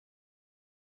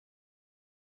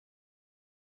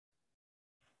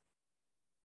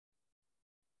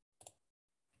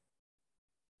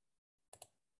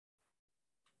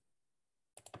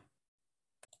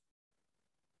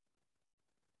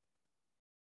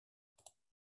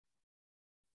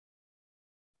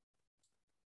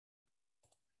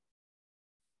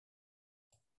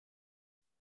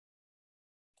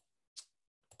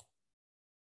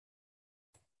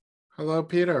Hello,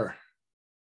 Peter.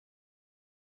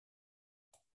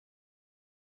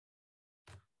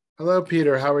 Hello,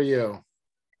 Peter. How are you?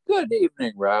 Good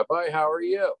evening, Rabbi. How are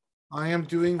you? I am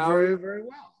doing very, very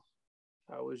well.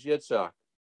 How was Yitzhak?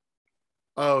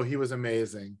 Oh, he was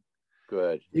amazing.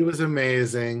 Good. He was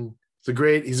amazing.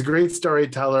 He's a great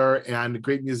storyteller and a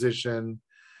great musician.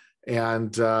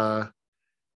 And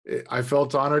I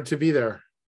felt honored to be there.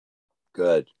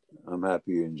 Good. I'm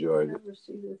happy you enjoyed it.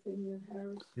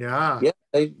 Yeah.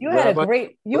 You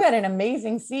had an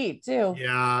amazing seat too.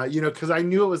 Yeah, because I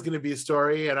knew it was going to be a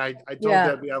story, and I told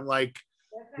Debbie, I'm like,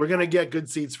 we're going to get good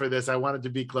seats for this. I wanted to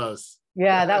be close.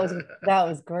 Yeah, that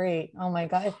was great. Oh my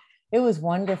God. It was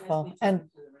wonderful. And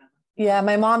yeah,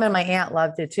 my mom and my aunt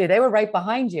loved it too. They were right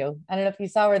behind you. I don't know if you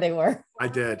saw where they were. I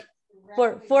did.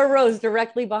 Four rows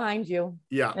directly behind you.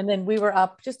 Yeah. And then we were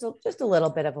up just a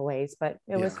little bit of a ways, but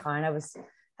it was fine. I was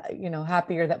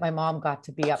happier that my mom got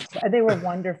to be up. They were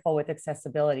wonderful with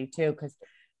accessibility too, because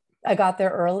I got there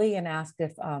early and asked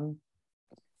if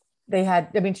they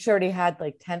had, Shirley had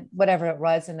like 10, whatever it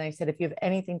was. And they said, if you have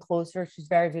anything closer, she's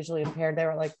very visually impaired. They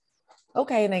were like,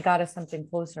 okay. And they got us something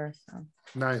closer. So.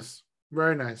 Nice.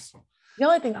 Very nice. The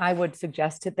only thing I would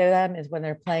suggest to them is when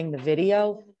they're playing the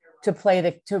video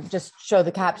to just show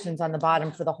the captions on the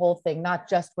bottom for the whole thing, not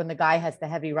just when the guy has the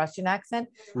heavy Russian accent.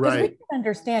 Right. We can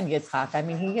understand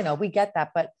Yitzhak. We get that,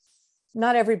 but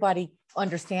not everybody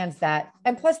understands that.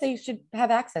 And plus they should have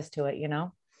access to it,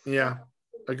 Yeah,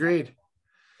 agreed.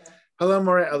 Hello,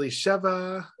 Mora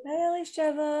Elisheva. Hi,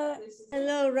 Elisheva.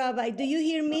 Hello, Rabbi. Do you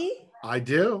hear me? I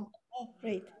do. Oh,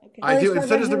 great. Okay. I do. And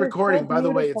so does the recording, by the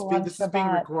way. This is being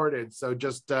recorded. So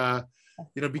just,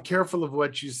 be careful of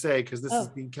what you say, because this is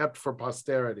being kept for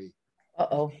posterity.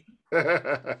 Uh-oh.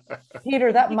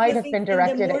 Peter, that might have been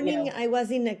directed in the morning, at you. I was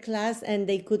in a class and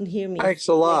they couldn't hear me. Thanks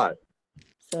a lot.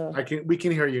 So we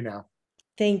can hear you now.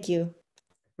 Thank you.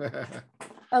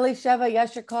 Elisheva,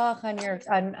 Yasher Koach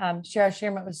on Shir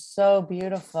Hashirim. It was so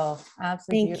beautiful.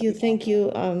 Absolutely. Thank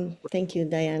you. Thank you,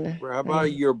 Diana. Rabbi,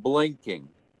 you're blinking,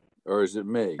 or is it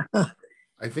me?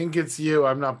 I think it's you.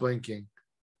 I'm not blinking.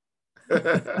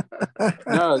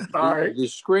 No, sorry.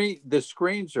 The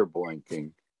screens are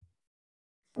blinking.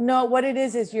 No, what it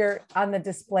is you're on the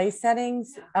display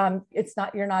settings.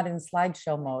 You're not in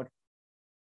slideshow mode.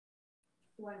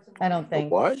 I don't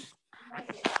think. What?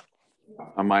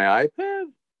 On my iPad?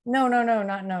 No,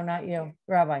 not you,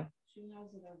 Rabbi.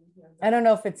 I don't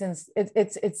know if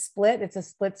it's split. It's a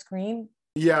split screen.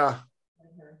 Yeah.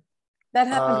 That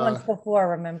happened once before,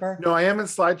 remember? No, I am in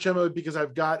slideshow mode because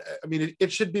I've got, it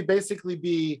should basically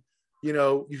be,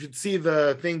 you should see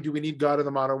the thing, do we need God in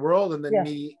the modern world? And then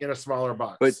me in a smaller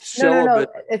box. But syllabus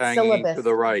it's hanging syllabus to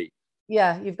the right.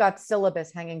 Yeah, you've got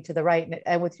syllabus hanging to the right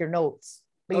and with your notes,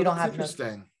 but you don't have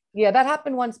interesting. Notes. Yeah, that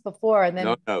happened once before. And then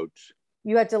no notes.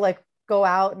 You had to go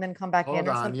out and then come back in. Hold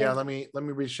or on. something. Yeah, let me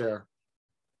reshare.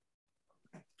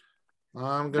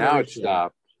 I'm gonna now reshare. It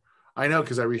stopped. I know,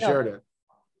 because I reshared it.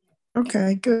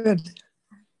 Okay, good.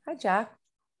 Hi, Jack.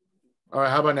 All right,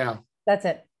 how about now? That's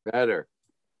it. Better.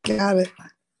 Got it.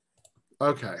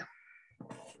 Okay.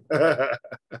 That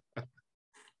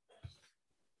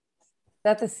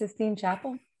the Sistine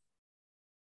Chapel?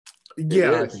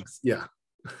 Yeah, I think so. Yeah.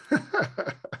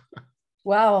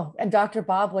 Wow. And Dr.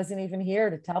 Bob wasn't even here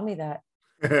to tell me that.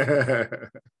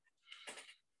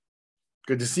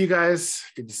 Good to see you guys.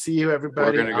 Good to see you,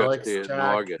 everybody. We're gonna Alex, go see it in Jack,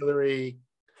 August. Hillary,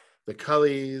 the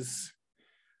Cullys.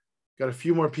 Got a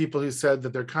few more people who said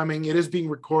that they're coming. It is being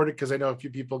recorded because I know a few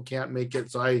people can't make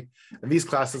it. So in these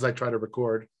classes, I try to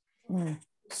record.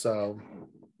 So.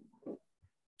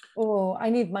 Oh,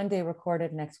 I need Monday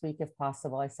recorded next week if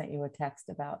possible. I sent you a text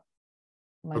about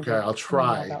Monday. Okay, I'll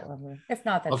try. If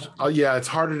not, that's yeah, it's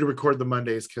harder to record the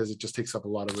Mondays because it just takes up a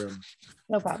lot of room.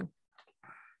 No problem.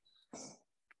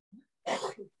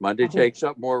 Monday takes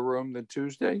up more room than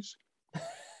Tuesdays?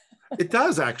 It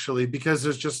does, actually, because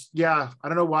there's just, I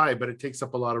don't know why, but it takes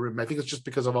up a lot of room. I think it's just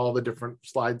because of all the different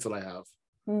slides that I have.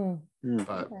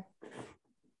 But okay.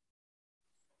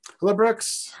 Hello,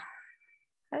 Brooks.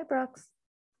 Hi, Brooks.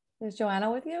 Is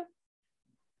Joanna with you?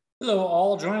 Hello,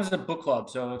 all. Joanna's at book club,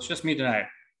 so it's just me tonight.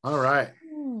 All right.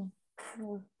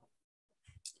 All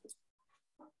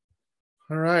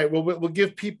right. Well, we'll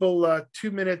give people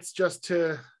 2 minutes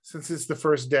since it's the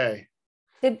first day.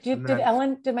 Did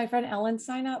my friend Ellen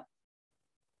sign up?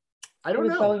 I don't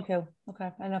know. Okay. I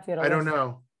don't know if you had I don't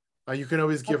know. You can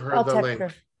always give her the link.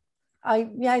 Her.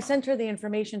 I sent her the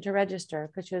information to register,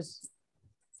 which was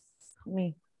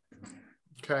me.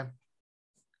 Okay.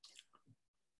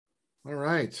 All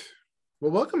right.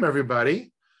 Well, welcome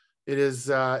everybody.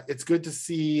 It's good to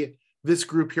see this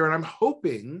group here, and I'm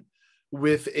hoping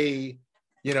with a,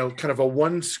 kind of a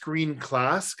one screen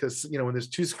class, because, when there's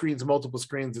two screens, multiple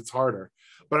screens, it's harder.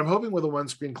 But I'm hoping with a one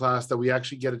screen class that we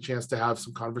actually get a chance to have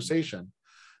some conversation,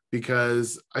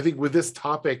 because I think with this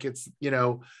topic, it's,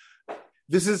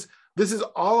 this is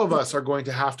all of us are going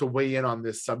to have to weigh in on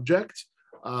this subject,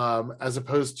 as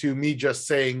opposed to me just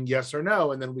saying yes or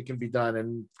no, and then we can be done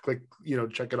and click,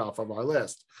 check it off of our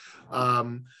list.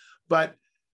 But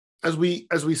as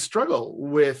we struggle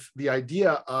with the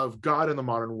idea of God in the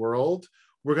modern world,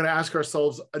 we're going to ask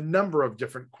ourselves a number of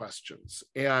different questions,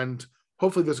 and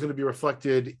hopefully there's going to be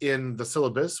reflected in the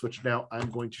syllabus, which now I'm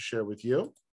going to share with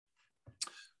you.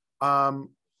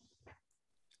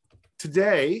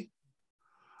 Today,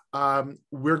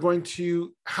 we're going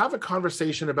to have a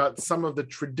conversation about some of the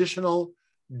traditional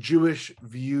Jewish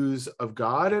views of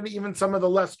God, and even some of the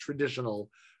less traditional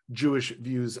Jewish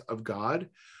views of God.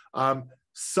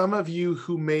 Some of you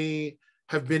who may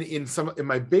have been in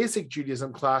my basic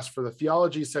Judaism class for the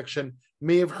theology section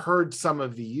may have heard some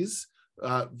of these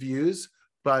views,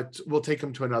 but we'll take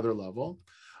them to another level.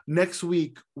 Next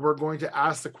week, we're going to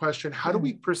ask the question, how do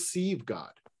we perceive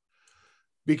God?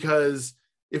 Because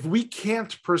if we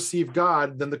can't perceive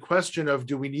God, then the question of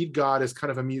do we need God is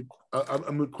kind of a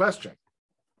moot question.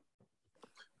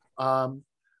 Then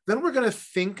we're going to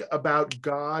think about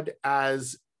God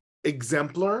as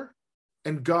exemplar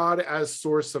and God as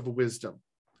source of wisdom.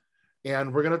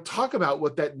 And we're going to talk about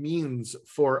what that means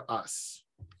for us.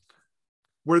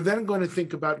 We're then going to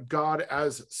think about God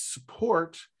as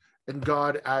support and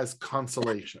God as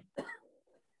consolation.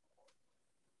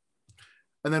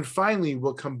 And then finally,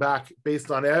 we'll come back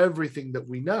based on everything that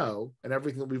we know and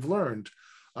everything that we've learned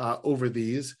over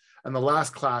these. And the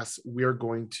last class, we're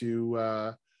going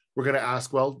to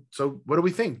ask, well, so what do we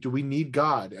think? Do we need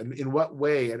God? And in what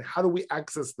way? And how do we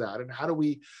access that? And how do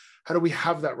we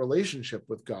have that relationship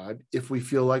with God if we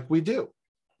feel like we do?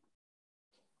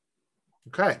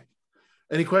 Okay.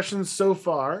 Any questions so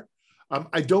far?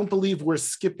 I don't believe we're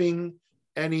skipping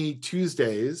any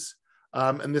Tuesdays.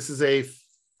 And this is a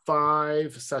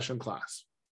 5-session class.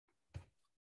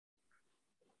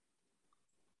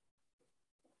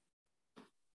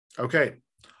 Okay,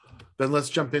 then let's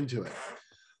jump into it.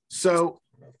 So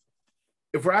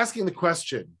if we're asking the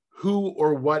question, who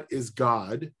or what is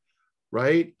God,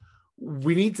 right?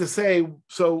 We need to say,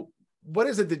 so what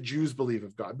is it that Jews believe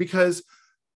of God? Because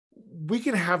we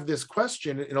can have this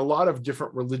question in a lot of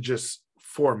different religious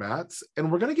formats,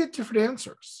 and we're going to get different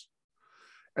answers.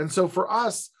 And so for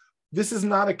us, this is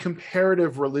not a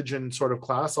comparative religion sort of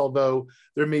class, although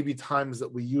there may be times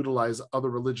that we utilize other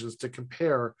religions to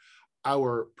compare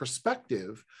our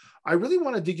perspective. I really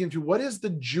want to dig into what is the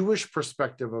Jewish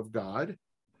perspective of God,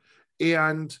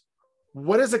 and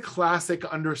what is a classic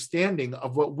understanding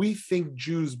of what we think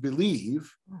Jews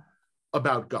believe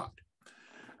about God.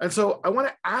 And so I want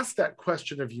to ask that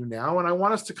question of you now, and I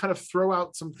want us to kind of throw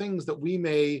out some things that we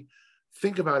may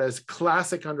think about as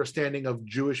classic understanding of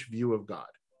Jewish view of God.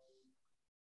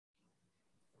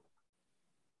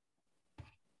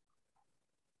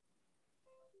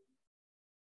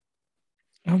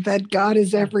 That God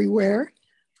is everywhere.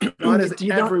 God is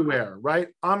everywhere, right?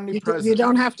 Omnipresent. You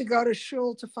don't have to go to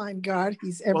shul to find God.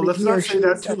 He's everywhere. Well, let's not say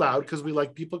that too loud, because we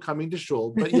like people coming to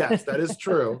shul. But yes, that is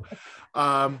true.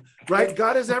 Right?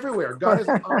 God is everywhere. God is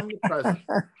omnipresent.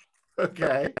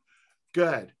 Okay,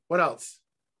 good. What else?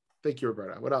 Thank you,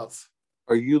 Roberta. What else?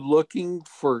 Are you looking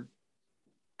for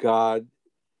God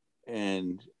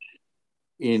and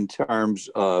in terms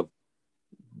of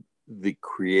the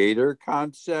creator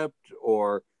concept,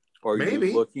 or are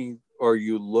you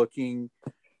looking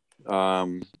at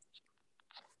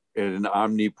an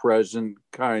omnipresent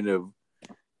kind of,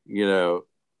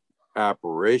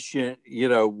 apparition,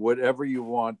 whatever you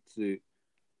want to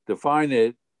define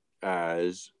it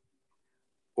as,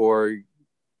 or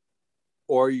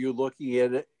are you looking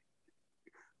at it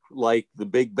like the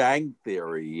Big Bang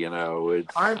Theory?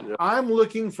 It's I'm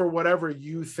looking for whatever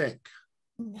you think.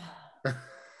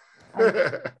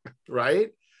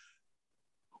 Right?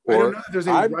 Or I don't know if there's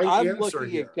a right I'm answer looking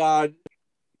here. at God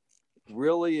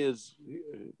really as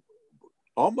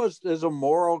almost as a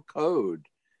moral code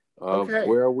of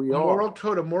where we are. Moral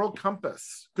code, a moral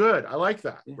compass. Good. I like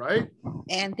that, right?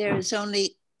 And there is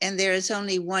only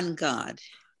one God.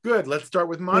 Good. Let's start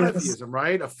with monotheism,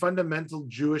 right? A fundamental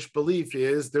Jewish belief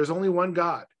is there's only one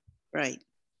God. Right.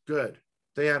 Good.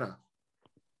 Diana.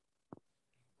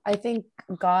 I think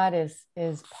God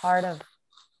is part of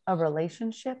a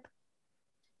relationship,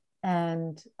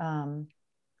 and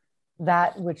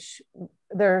that which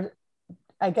there,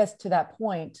 I guess to that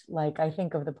point, like I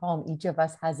think of the poem, each of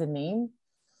us has a name,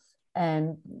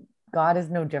 and God is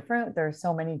no different. There are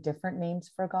so many different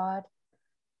names for God.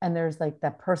 And there's like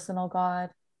that personal God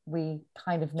we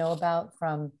kind of know about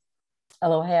from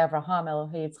Elohei Avraham,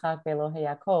 Elohei Yitzchak, Elohei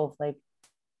Yaakov. Like,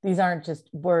 these aren't just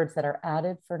words that are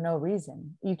added for no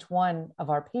reason. Each one of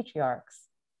our patriarchs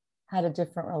had a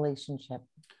different relationship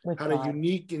with God. Had a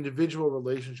unique individual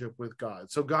relationship with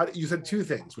God. So God, you said two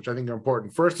things, which I think are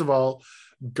important. First of all,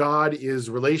 God is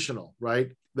relational,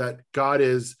 right? That God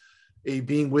is a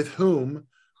being with whom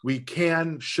we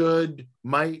can, should,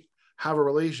 might have a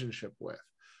relationship with.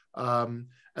 And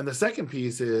the second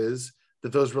piece is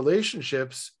that those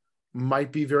relationships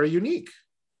might be very unique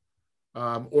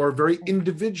or very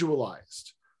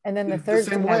individualized. And then the third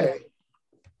thing I'm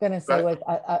going to say was,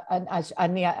 like, I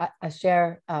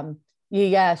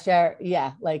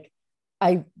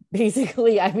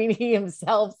mean, he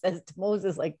himself says to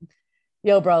Moses, like,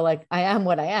 yo, bro, like, I am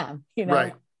what I am, you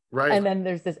know? Right. And then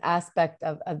there's this aspect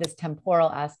of this temporal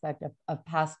aspect of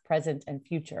past, present, and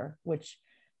future, which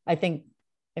I think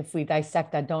if we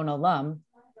dissect Adon Olam,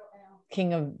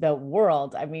 King of the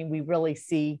world, I mean, we really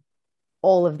see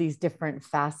all of these different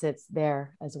facets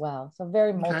there as well. So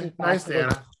very multifaceted, nice,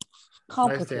 Anna.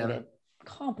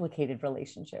 complicated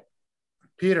relationship.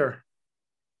 Peter.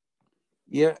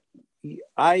 Yeah,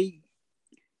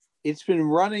 it's been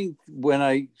running when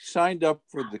I signed up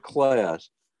for the class,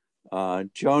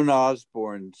 Joan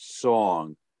Osborne's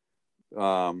song,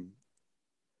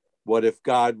 What If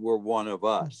God Were One of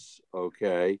Us,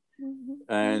 okay?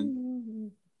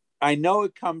 And I know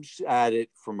it comes at it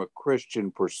from a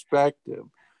Christian perspective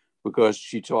because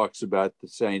she talks about the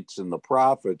saints and the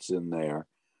prophets in there.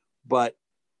 But,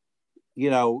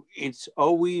 you know, it's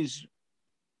always,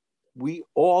 we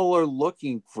all are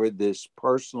looking for this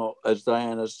personal, as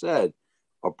Diana said,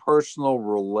 a personal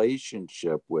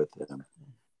relationship with him.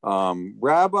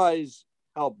 Rabbis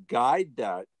help guide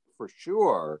that for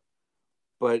sure.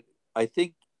 But I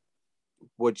think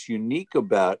what's unique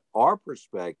about our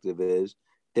perspective is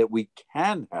that we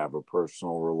can have a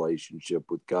personal relationship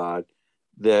with God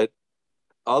that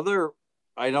I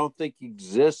don't think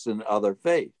exists in other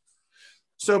faiths.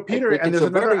 So Peter, and there's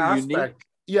another aspect.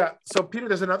 Yeah. So Peter,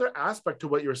 there's another aspect to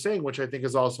what you're saying, which I think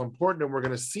is also important. And we're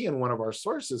going to see in one of our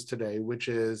sources today, which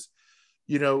is,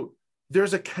 you know,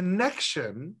 there's a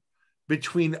connection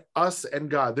between us and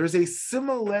God. There's a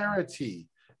similarity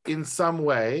in some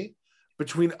way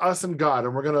between us and God,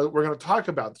 and we're gonna talk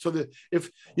about. So that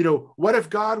if, you know, what if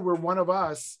God were one of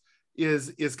us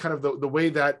is kind of the way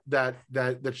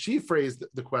that she phrased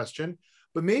the question,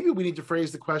 but maybe we need to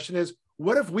phrase the question is,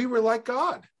 what if we were like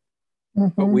God?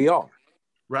 But we are,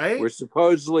 right? We're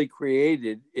supposedly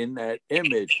created in that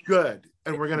image. Good,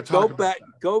 and we're going to talk about that.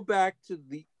 Go back to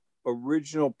the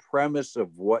original premise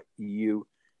of what the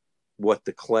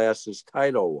class's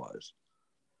title was.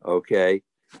 Okay.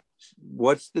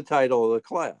 What's the title of the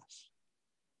class?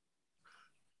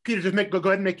 Peter, just go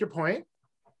ahead and make your point.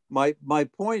 My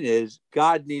point is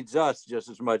God needs us just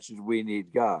as much as we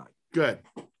need God. Good.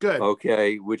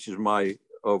 Okay, which is my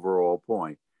overall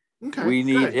point. Okay, we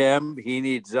need him, he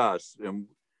needs us. And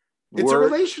it's a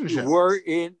relationship. We're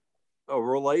in a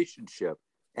relationship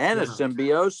and a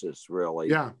symbiosis, really.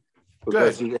 Yeah.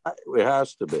 Because it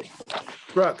has to be.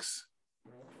 Brooks.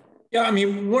 Yeah, I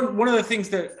mean, one of the things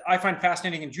that I find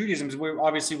fascinating in Judaism is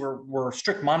we're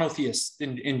strict monotheists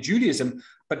in Judaism,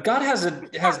 but God has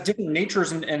different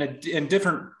natures and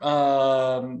different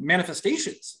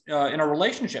manifestations in a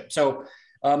relationship. So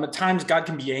at times God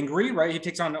can be angry, right? He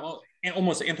takes on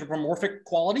almost anthropomorphic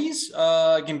qualities. He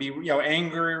can be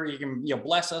angry, he can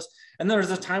bless us. And then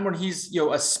there's a time when he's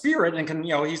a spirit and can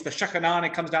he's the Shekinah, and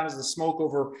it comes down as the smoke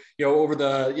over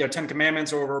the Ten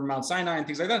Commandments, over Mount Sinai and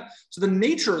things like that. So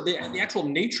the actual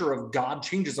nature of God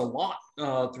changes a lot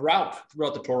throughout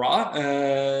the Torah,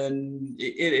 and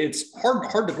it's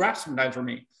hard to grasp sometimes for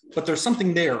me. But there's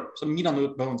something there, some meat on the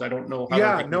bones. I don't know how.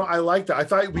 Yeah, no, I like that. I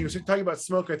thought when you were talking about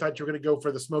smoke, I thought you were going to go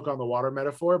for the smoke on the water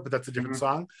metaphor, but that's a different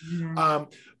song.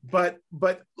 But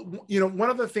one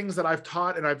of the things that I've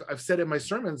taught and I've said in my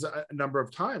sermons a number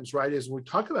of times, right, is when we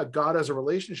talk about God as a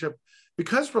relationship,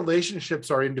 because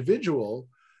relationships are individual,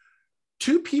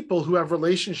 two people who have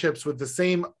relationships with the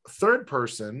same third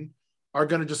person are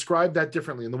going to describe that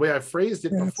differently. And the way I phrased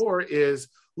it before is,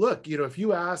 look, if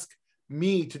you ask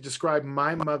me to describe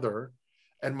my mother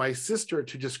and my sister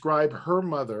to describe her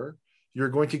mother, you're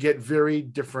going to get very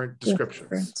different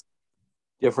descriptions.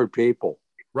 Different people.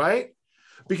 Right?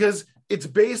 Because it's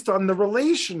based on the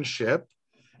relationship.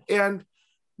 And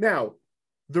now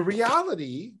the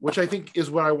reality, which I think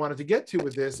is what I wanted to get to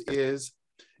with this, is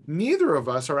neither of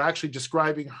us are actually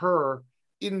describing her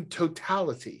in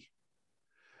totality.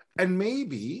 And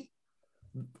maybe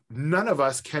none of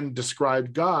us can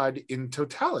describe God in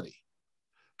totality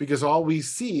because all we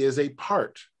see is a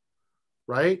part,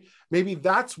 right? Maybe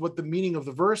that's what the meaning of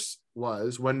the verse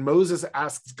was when Moses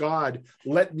asks God,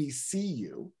 let me see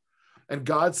you. And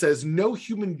God says, no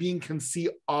human being can see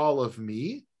all of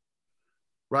me,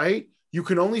 right? You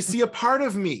can only see a part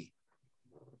of me.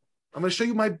 I'm going to show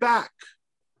you my back.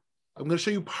 I'm going to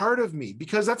show you part of me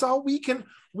because that's all we can,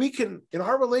 in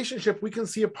our relationship, we can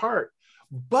see a part.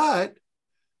 But,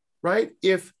 right,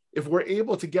 if we're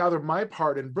able to gather my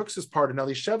part and Brooks's part and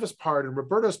Elisheva's part and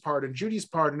Roberta's part and Judy's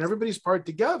part and everybody's part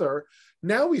together,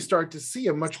 now we start to see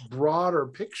a much broader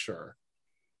picture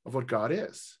of what God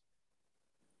is.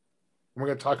 We're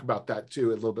going to talk about that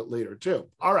too a little bit later too.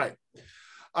 All right.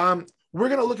 We're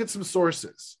going to look at some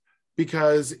sources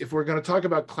because if we're going to talk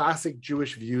about classic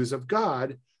Jewish views of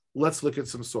God, let's look at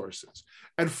some sources.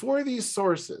 And for these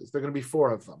sources, there are going to be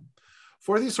 4 of them.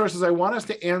 For these sources, I want us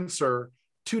to answer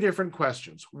 2 different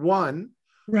questions. One,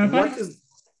 Rabbi? what is,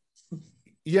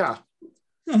 yeah.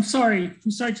 I'm sorry.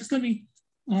 Just let me,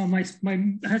 I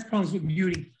had problems with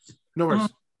muting. No worries.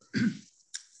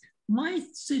 My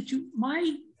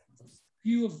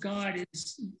view of God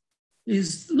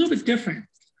is a little bit different.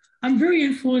 I'm very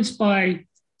influenced by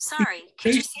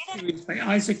by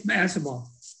Isaac Asimov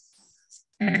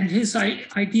and his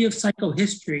idea of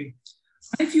psychohistory.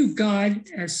 I view God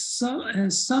as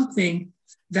something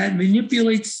that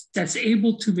that's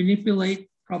able to manipulate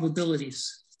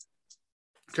probabilities.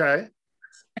 Okay.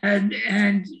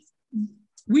 And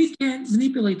we can't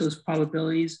manipulate those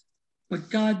probabilities, but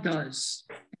God does.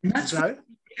 And that's okay.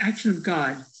 The action of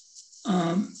God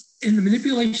in the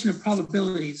manipulation of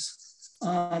probabilities.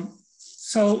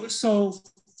 So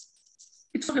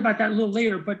we talk about that a little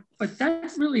later, but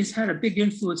that really has had a big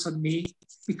influence on me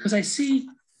because I see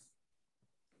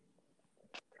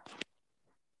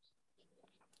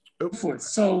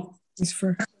so.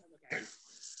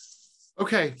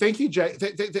 Okay, thank you, Jack.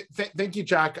 Thank you,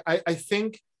 Jack. I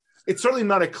think it's certainly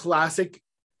not a classic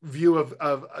view of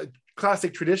a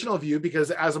classic traditional view because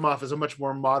Asimov is a much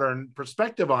more modern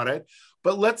perspective on it.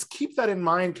 But let's keep that in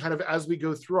mind kind of as we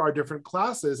go through our different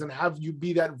classes and have you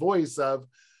be that voice of,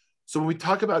 so when we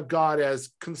talk about God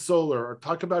as consoler or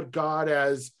talk about God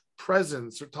as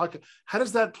presence or how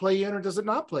does that play in or does it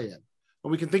not play in?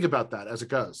 And we can think about that as it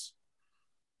goes.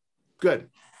 Good.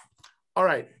 All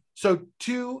right. So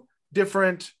 2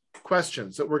 different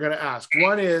questions that we're going to ask.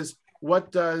 One is,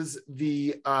 what does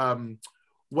the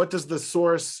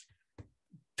source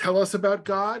tell us about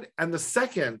God? And the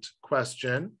second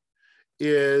question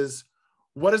is,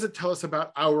 what does it tell us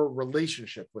about our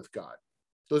relationship with God?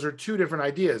 Those are 2 different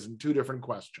ideas and 2 different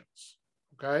questions.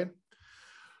 Okay.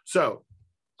 So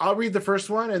I'll read the first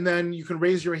one and then you can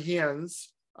raise your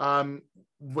hands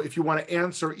if you want to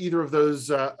answer either of those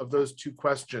 2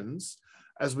 questions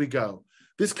as we go.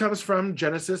 This comes from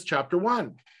Genesis chapter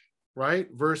 1, right?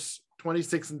 Verse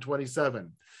 26 and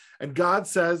 27. And God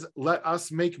says, let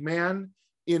us make man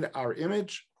in our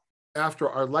image, after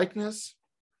our likeness.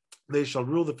 They shall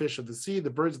rule the fish of the sea, the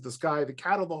birds of the sky, the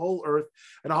cattle, the whole earth,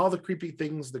 and all the creepy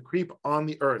things that creep on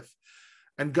the earth.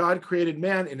 And God created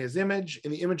man in his image.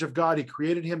 In the image of God, he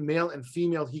created him, male and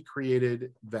female, he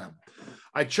created them.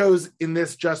 I chose in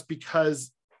this just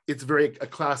because it's a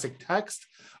classic text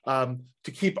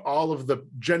to keep all of the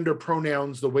gender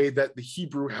pronouns the way that the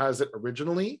Hebrew has it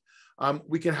originally.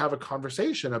 We can have a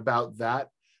conversation about that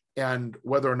and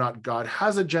whether or not God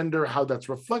has a gender, how that's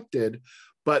reflected.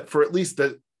 But for at least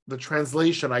the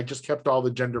translation, I just kept all the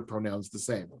gender pronouns the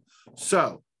same.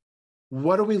 So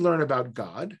what do we learn about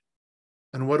God?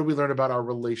 And what do we learn about our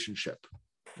relationship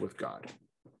with God?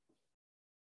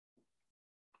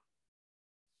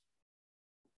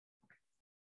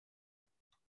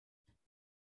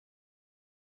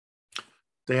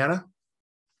 Diana?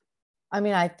 I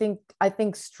mean, I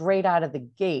think straight out of the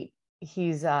gate,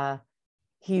 he's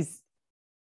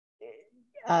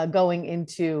going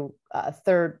into a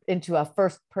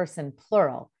first person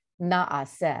plural,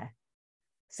 na'aseh.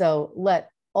 So let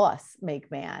us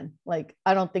make man. Like,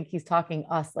 I don't think he's talking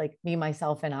us like me,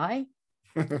 myself, and I.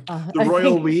 The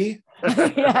royal we?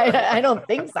 Yeah, I don't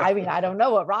think so. I mean, I don't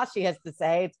know what Rashi has to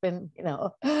say. It's been,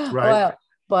 right. Well,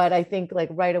 but I think like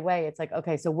right away, it's like,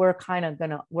 okay, so we're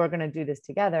gonna do this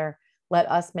together.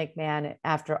 Let us make man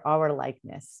after our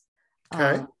likeness.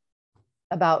 Okay.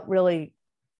 About really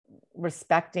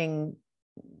respecting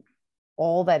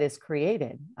all that is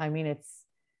created. I mean, it's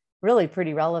really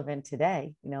pretty relevant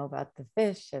today, about the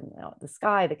fish and the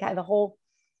sky, the cat, the whole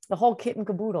kit and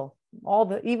caboodle,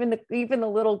 even the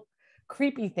little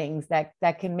creepy things that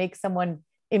can make someone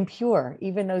impure,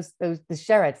 even those the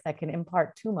sherets that can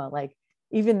impart tuma. Like,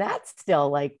 even that's still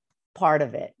like part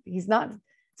of it. He's not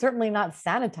certainly not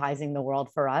sanitizing the world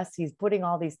for us. He's putting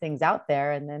all these things out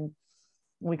there, and then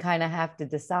we kind of have to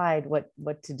decide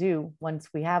what to do once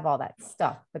we have all that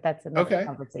stuff. But that's another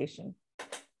conversation.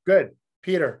 Good.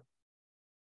 Peter.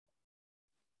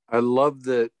 I love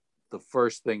that the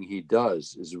first thing he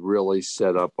does is really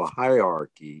set up a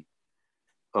hierarchy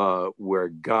where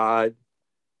God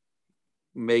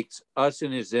makes us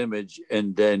in his image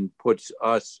and then puts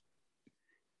us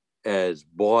as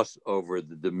boss over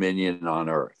the dominion on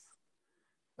earth.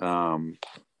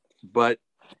 But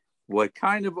what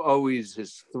kind of always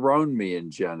has thrown me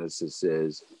in Genesis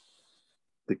is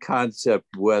the concept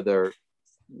whether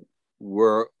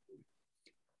we're,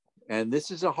 and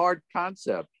this is a hard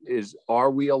concept, is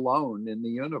are we alone in the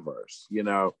universe? You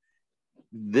know,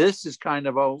 this is kind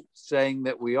of saying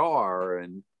that we are,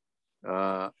 and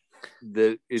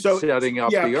that it's setting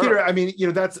up the Peter, earth. I mean,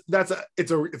 you know,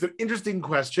 it's an interesting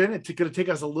question. It's going to take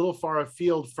us a little far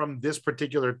afield from this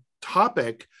particular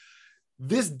topic.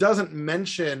 This doesn't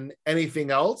mention anything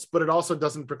else, but it also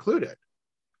doesn't preclude it.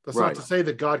 That's not to say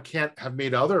that God can't have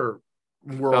made other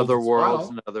worlds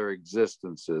and other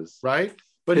existences, right?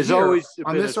 But there's always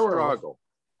on this struggle,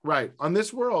 right? On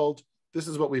this world, this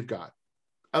is what we've got.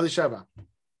 Elisheva.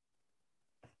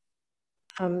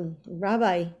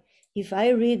 Rabbi, if I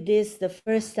read this the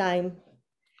first time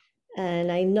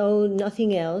and I know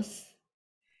nothing else,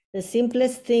 the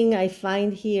simplest thing I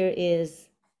find here is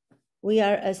we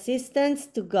are assistants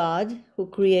to God who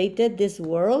created this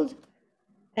world.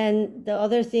 And the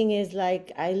other thing is,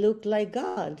 like, I look like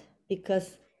God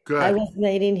because I was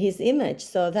made in his image.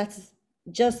 So that's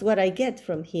just what I get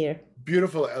from here.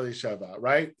 Beautiful, Elisheva,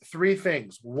 right? 3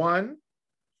 things. 1,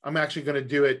 I'm actually going to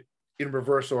do it in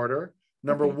reverse order.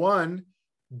 Number 1,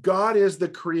 God is the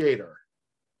creator,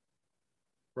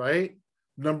 right?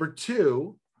 Number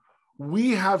 2,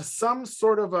 we have some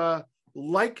sort of a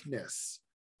likeness,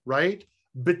 right?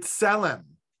 B'Tselem,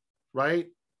 right?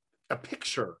 A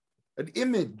picture, an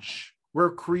image.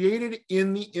 We're created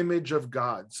in the image of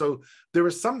God. So there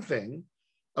is something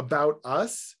about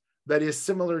us that is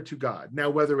similar to God. Now,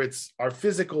 whether it's our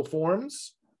physical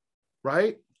forms,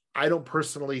 right? I don't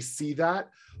personally see that.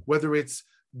 Whether it's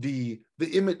the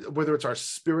image, whether it's our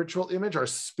spiritual image, our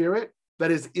spirit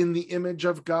that is in the image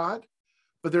of God,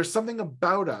 but there's something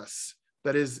about us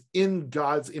that is in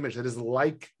God's image, that is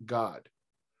like God.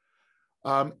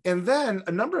 And then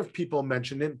a number of people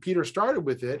mentioned it, Peter started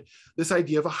with it, this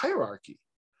idea of a hierarchy.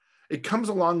 It comes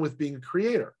along with being a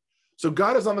creator. So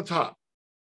God is on the top,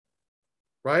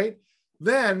 right?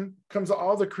 Then comes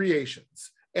all the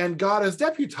creations, and God has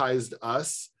deputized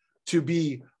us to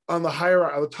be on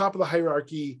the top of the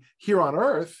hierarchy here on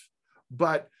earth,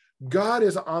 but God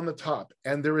is on the top,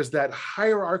 and there is that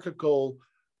hierarchical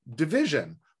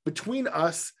division between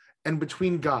us and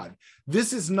between God.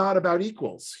 This is not about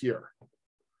equals here.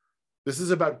 This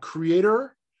is about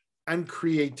creator and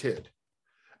created.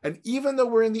 And even though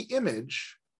we're in the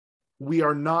image, we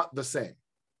are not the same.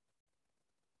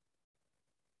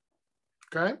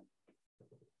 Okay?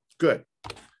 Good.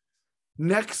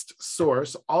 Next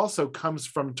source also comes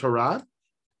from Torah.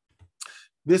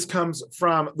 This comes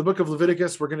from the book of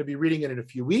Leviticus. We're going to be reading it in a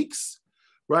few weeks,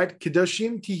 right?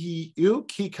 Kedoshim tihiyu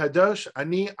ki kadosh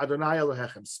ani Adonai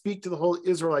Elohechem. Speak to the whole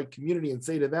Israelite community and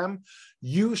say to them,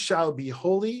 you shall be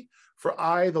holy, for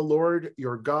I, the Lord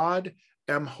your God,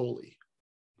 am holy.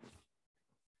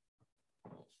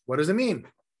 What does it mean?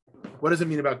 What does it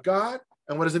mean about God?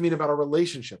 And what does it mean about our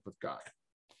relationship with God?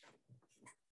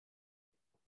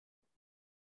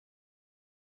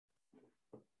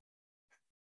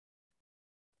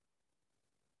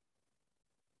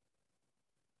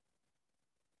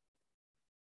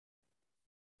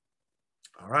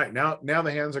 All right, now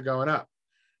the hands are going up.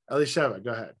 Elisheva,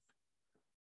 go ahead.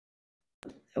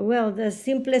 Well, the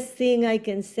simplest thing I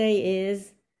can say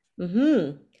is,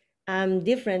 I'm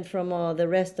different from all the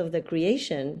rest of the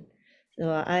creation.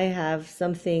 So I have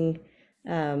something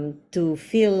to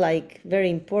feel like very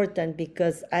important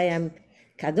because I am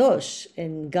Kadosh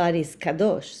and God is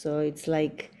Kadosh. So it's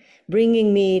like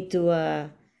bringing me to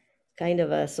a kind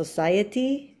of a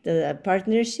society, a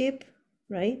partnership,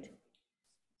 right?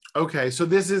 Okay, so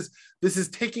this is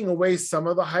taking away some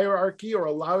of the hierarchy or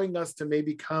allowing us to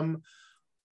maybe come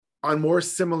on more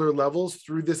similar levels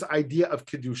through this idea of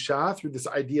kedusha, through this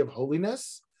idea of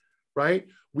holiness, right?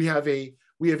 We have a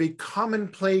common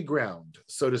playground,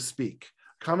 so to speak,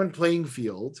 common playing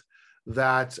field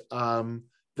that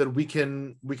that we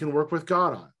can work with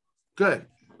God on. Good,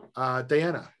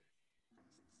 Diana.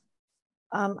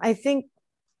 I think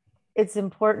it's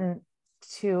important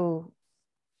to,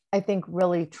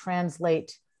 really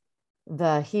translate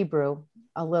the Hebrew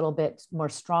a little bit more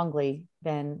strongly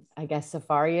than I guess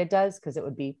Safaria does, because it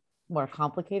would be more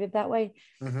complicated that way.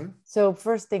 Mm-hmm. So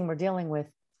first thing we're dealing with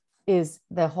is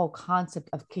the whole concept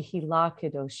of Kehillah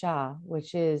Kedosha,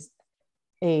 which is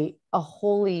a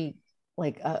holy,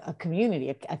 like a community,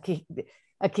 a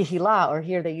Kehillah, or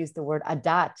here they use the word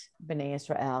Adat B'nai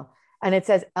Israel. And it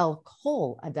says El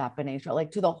Kol Adat B'nai Israel,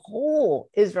 like to the whole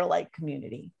Israelite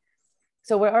community.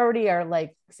 So we already are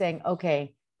like saying,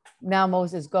 okay, now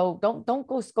Moses, don't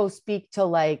go speak to,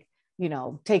 like, you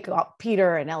know, take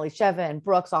Peter and Elisheva and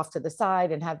Brooks off to the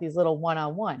side and have these little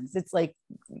one-on-ones. It's like,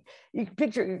 you can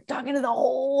picture you're talking to the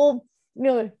whole, you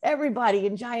know, everybody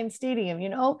in Giant Stadium, you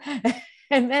know.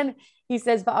 And then he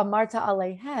says, Va'amarta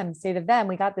Alehem, say to them,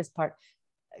 we got this part,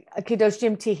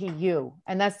 Kedoshim Tihi you.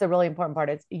 And that's the really important part.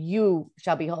 It's you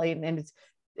shall be holy. And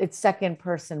it's second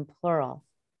person plural.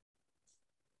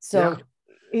 So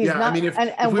yeah, not, I mean,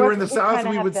 if we were in the South,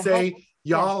 we would say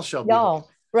y'all shall be holy.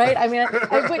 Right. I mean,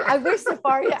 I wish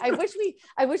Safaria,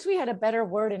 I wish we had a better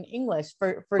word in English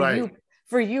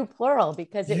for you plural,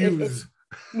 because it's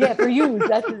yeah, for you,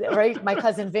 that's right. My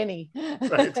cousin Vinny,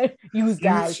 right. Use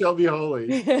guys. You shall be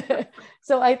holy.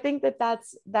 So I think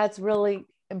that's really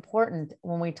important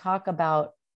when we talk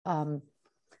about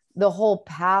the whole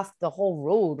path, the whole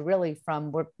road, really,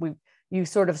 from where you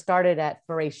sort of started at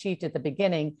Bereshit at the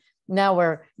beginning. Now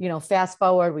we're, you know, fast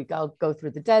forward, we go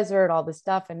through the desert, all this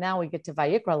stuff, and now we get to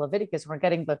Vayikra, Leviticus. We're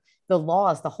getting the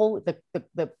laws,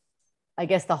 the I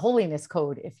guess the holiness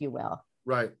code, if you will.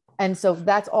 Right. And so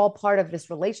that's all part of this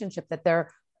relationship, that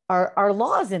there are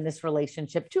laws in this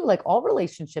relationship too. Like all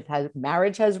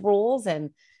marriage has rules, and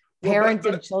parents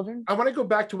and children. I want to go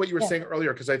back to what you were saying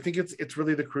earlier, because I think it's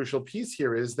really the crucial piece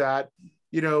here, is that,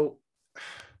 you know,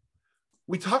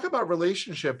 we talk about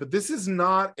relationship, but this is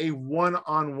not a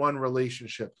one-on-one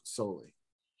relationship solely,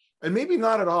 and maybe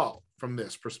not at all from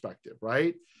this perspective,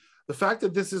 right? The fact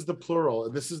that this is the plural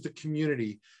and this is the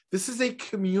community, this is a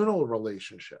communal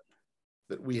relationship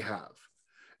that we have.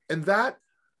 And that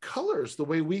colors the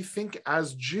way we think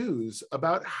as Jews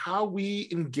about how we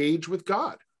engage with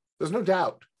God. There's no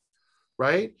doubt,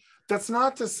 right? That's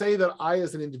not to say that I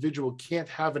as an individual can't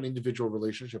have an individual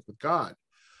relationship with God.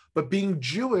 But being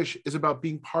Jewish is about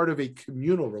being part of a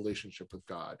communal relationship with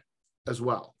God as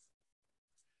well.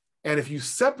 And if you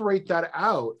separate that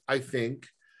out, I think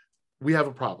we have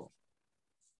a problem.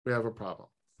 We have a problem.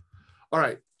 All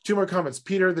right, 2 more comments.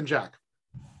 Peter, then Jack.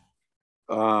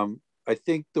 I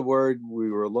think the word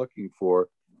we were looking for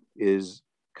is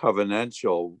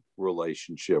covenantal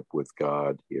relationship with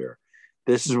God here.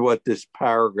 This is what this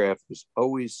paragraph has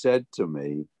always said to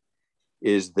me,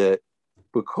 is that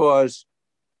because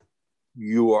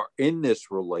you are in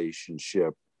this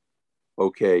relationship,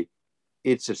 okay,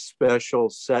 it's a special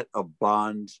set of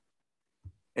bonds,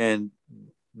 and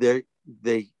they're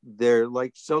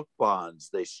like silk bonds.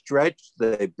 They stretch,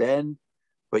 they bend,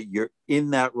 but you're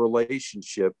in that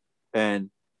relationship, and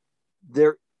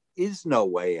there is no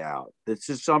way out. This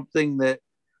is something that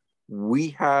we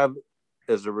have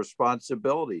as a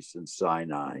responsibility since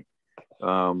Sinai.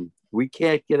 We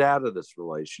can't get out of this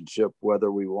relationship whether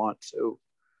we want to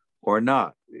or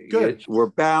not. Good.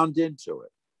 We're bound into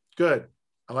it. Good.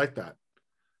 I like that.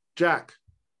 Jack.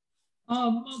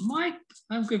 I'm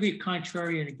going to be a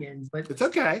contrarian again, but it's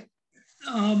okay.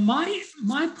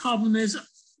 My problem is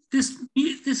this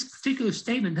particular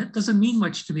statement that doesn't mean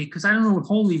much to me, because I don't know what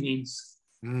holy means.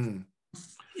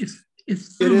 It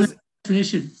is a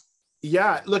definition.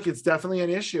 Yeah, look, it's definitely an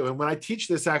issue. And when I teach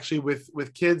this actually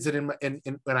with kids, and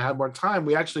when I have more time,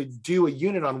 we actually do a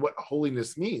unit on what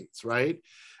holiness means, right?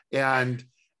 And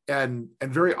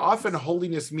very often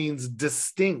holiness means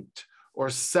distinct or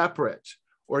separate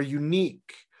or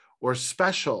unique or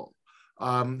special.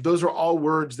 Those are all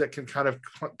words that can kind of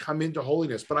come into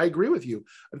holiness. But I agree with you.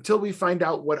 Until we find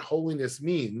out what holiness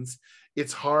means,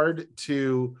 it's hard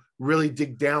to really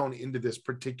dig down into this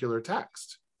particular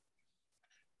text.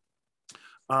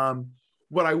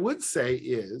 What I would say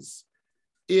is,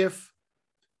 if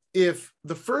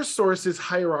the first source is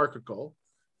hierarchical,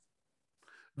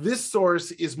 this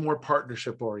source is more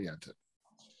partnership oriented,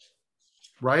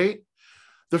 right?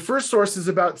 The first source is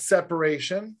about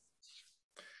separation.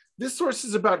 This source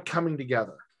is about coming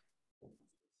together,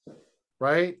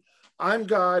 right? I'm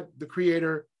God, the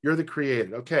creator, you're the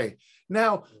created. Okay,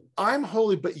 now I'm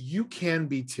holy, but you can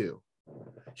be too.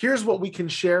 Here's what we can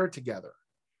share together,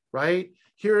 right?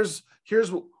 Here's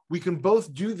what we can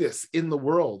both do this in the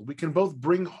world. We can both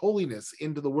bring holiness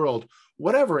into the world,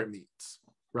 whatever it means,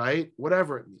 right?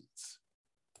 Whatever it means.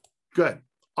 Good.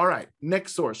 All right,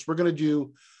 next source. We're going to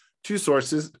do 2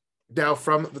 sources now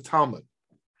from the Talmud.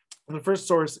 And the first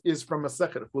source is from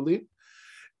Masechet Huli,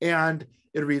 and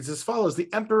it reads as follows.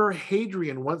 The Emperor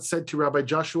Hadrian once said to Rabbi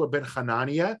Joshua ben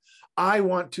Hananiah, I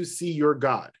want to see your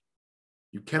God.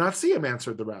 You cannot see him,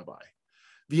 answered the rabbi.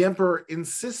 The emperor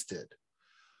insisted.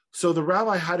 So the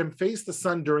rabbi had him face the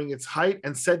sun during its height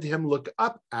and said to him, look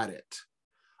up at it.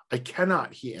 I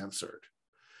cannot, he answered.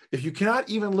 If you cannot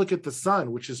even look at the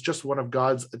sun, which is just one of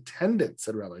God's attendants,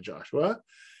 said Rabbi Joshua,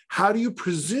 how do you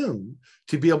presume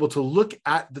to be able to look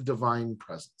at the divine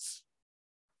presence?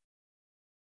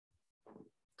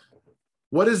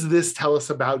 What does this tell us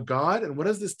about God? And what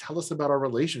does this tell us about our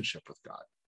relationship with God?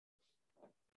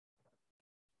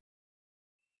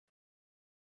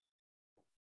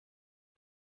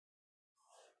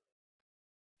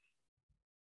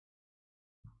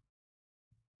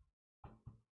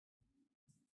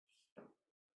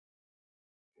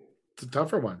 It's a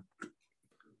tougher one.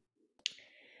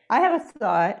 I have a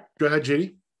thought. Go ahead,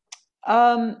 Judy.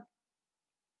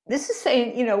 This is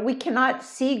saying, you know, we cannot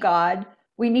see God.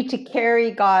 We need to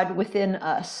carry God within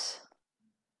us.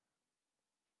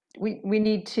 We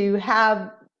need to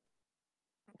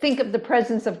think of the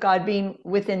presence of God being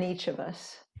within each of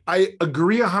us. I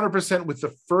agree 100% with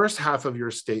the first half of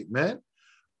your statement.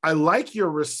 I like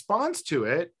your response to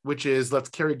it, which is let's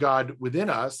carry God within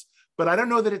us, but I don't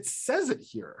know that it says it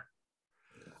here.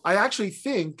 I actually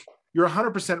think you're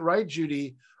 100% right,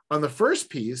 Judy, on the first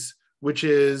piece, which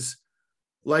is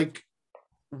like,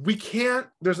 we can't,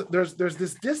 there's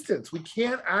this distance. We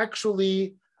can't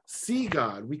actually see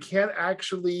God. We can't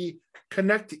actually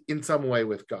connect in some way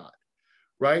with God,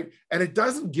 right? And it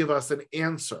doesn't give us an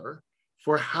answer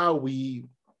for how we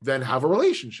then have a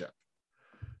relationship,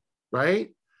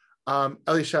 right?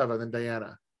 Elisheva, then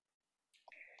Diana.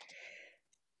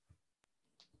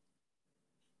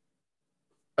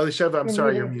 Elisheva, I'm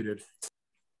sorry, you're muted.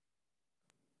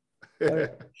 So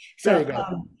There you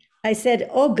go. I said,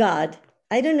 oh God,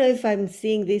 I don't know if I'm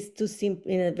seeing this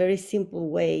in a very simple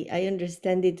way. I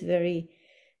understand it very,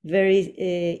 very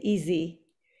easy.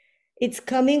 It's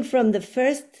coming from the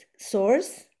first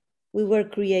source. We were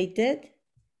created.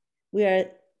 We are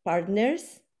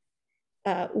partners.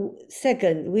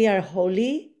 Second, we are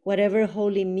holy. Whatever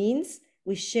holy means,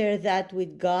 we share that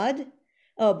with God.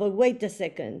 Oh, but wait a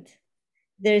second.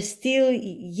 There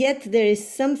is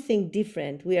something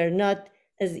different. We are not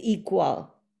as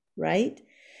equal, right?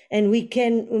 And we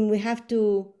have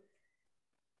to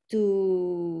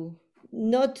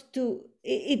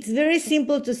it's very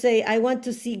simple to say, I want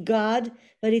to see God,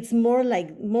 but it's more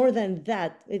than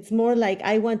that. It's more like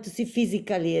I want to see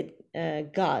physically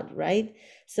God, right?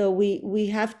 So we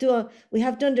have to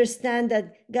understand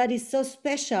that God is so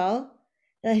special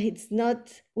that it's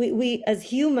not, we as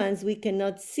humans, we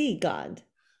cannot see God.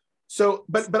 So,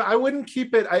 but I wouldn't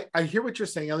keep it, I hear what you're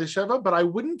saying, Elisheva, but I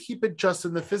wouldn't keep it just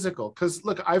in the physical. Because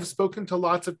look, I've spoken to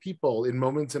lots of people in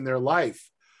moments in their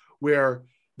life where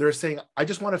they're saying, I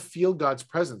just want to feel God's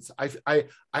presence. I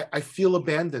feel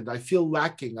abandoned. I feel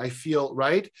lacking. I feel,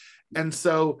 right? And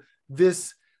so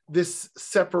this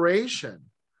separation,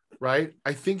 right,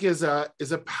 I think is a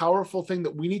powerful thing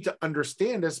that we need to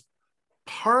understand as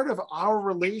part of our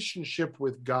relationship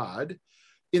with God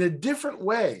in a different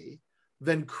way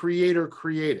than creator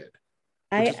created,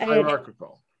 which is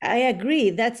hierarchical. I agree.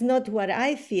 That's not what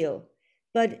I feel.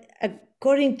 But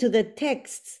according to the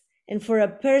texts, and for a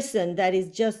person that is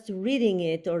just reading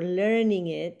it or learning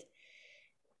it,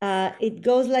 it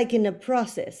goes like in a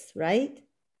process, right?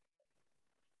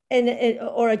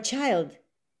 Or a child,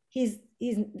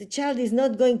 the child is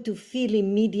not going to feel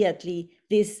immediately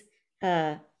this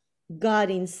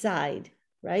God inside,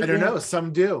 right? I don't know.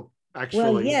 Some do. Actually,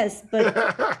 well, yes, but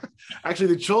actually,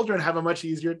 the children have a much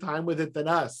easier time with it than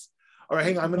us. All right,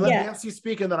 hang on. I'm gonna let Nancy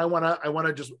speak, and then I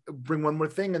wanna just bring one more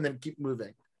thing, and then keep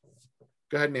moving.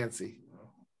 Go ahead, Nancy.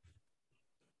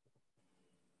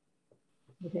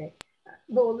 Okay.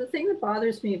 Well, the thing that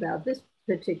bothers me about this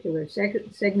particular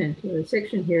segment or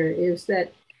section here is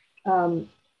that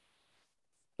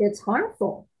it's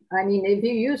harmful. I mean, if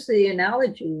you use the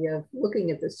analogy of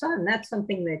looking at the sun, that's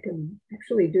something that can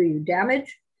actually do you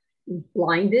damage.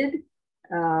 Blinded,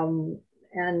 and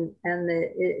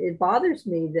it bothers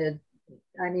me that,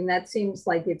 I mean, that seems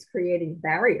like it's creating a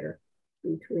barrier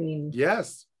between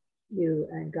you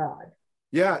and God.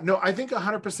 Yeah, no, I think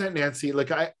 100%, Nancy.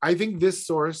 Like, I think this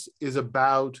source is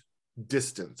about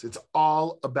distance. It's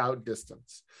all about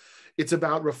distance. It's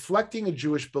about reflecting a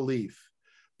Jewish belief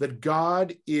that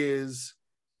God is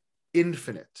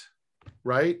infinite,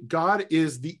 right? God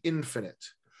is the infinite.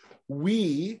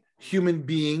 We human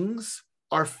beings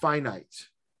are finite.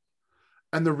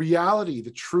 And the reality, the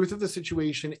truth of the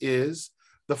situation is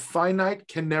the finite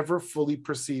can never fully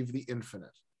perceive the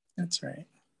infinite. That's right.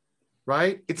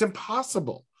 Right? It's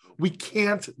impossible. We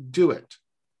can't do it.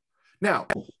 Now,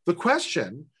 the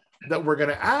question that we're going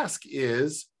to ask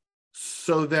is,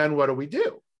 so then what do we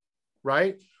do?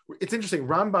 Right? It's interesting.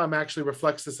 Rambam actually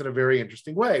reflects this in a very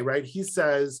interesting way, right? He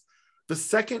says, the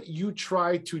second you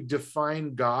try to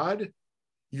define God,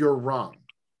 you're wrong.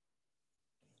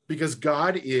 Because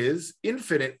God is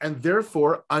infinite and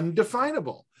therefore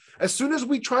undefinable. As soon as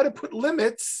we try to put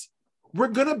limits, we're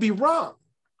going to be wrong.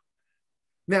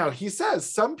 Now, he says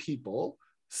some people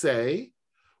say,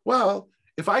 well,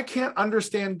 if I can't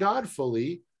understand God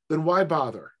fully, then why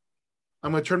bother?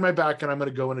 I'm going to turn my back and I'm going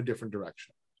to go in a different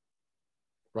direction.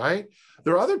 Right?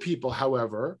 There are other people,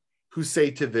 however, who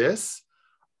say to this,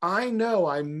 I know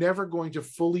I'm never going to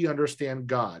fully understand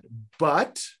God,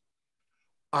 but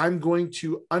I'm going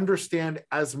to understand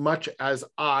as much as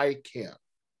I can.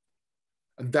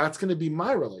 And that's going to be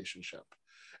my relationship.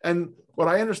 And what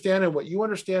I understand and what you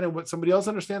understand and what somebody else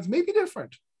understands may be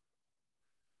different.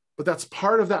 But that's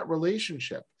part of that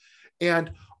relationship.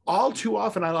 And all too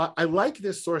often, I like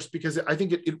this source because I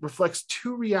think it reflects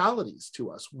two realities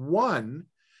to us. One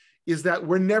is that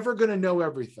we're never going to know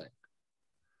everything.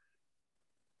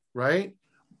 Right?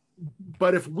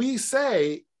 But if we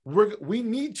say we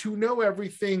need to know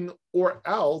everything or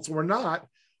else we're not,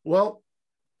 well,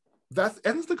 that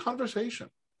ends the conversation.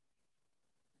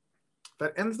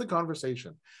 That ends the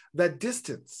conversation. That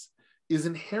distance is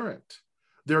inherent.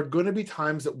 There are going to be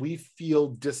times that we feel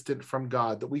distant from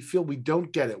God, that we feel we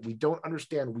don't get it, we don't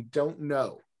understand, we don't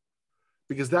know,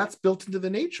 because that's built into the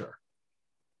nature.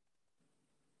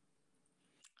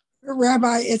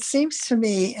 Rabbi, it seems to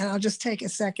me, and I'll just take a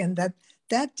second, that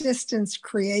that distance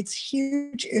creates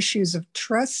huge issues of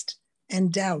trust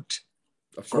and doubt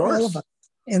for all of us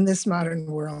in this modern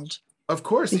world. Of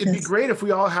course, it'd be great if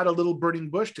we all had a little burning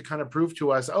bush to kind of prove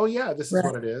to us, oh yeah, this is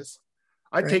what it is.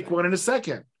 I'd take one in a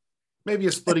second. Maybe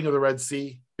a splitting of the Red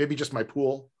Sea, maybe just my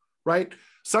pool, right?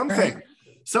 Something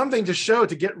to show,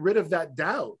 to get rid of that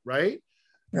doubt, right?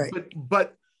 Right.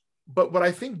 But what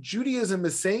I think Judaism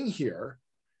is saying here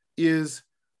is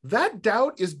that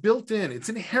doubt is built in, it's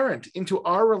inherent into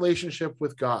our relationship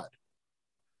with God.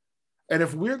 And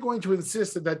if we're going to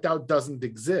insist that that doubt doesn't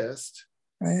exist,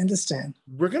 I understand,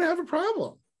 we're going to have a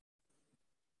problem.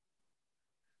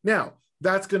 Now,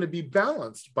 that's going to be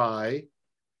balanced by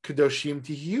Kadoshim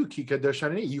Tihiyu Ki Kadosh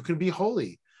Ani. You can be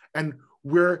holy. And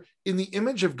we're in the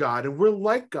image of God and we're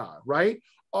like God, right?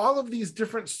 All of these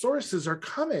different sources are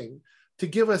coming to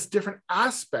give us different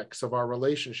aspects of our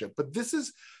relationship. But this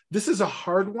is a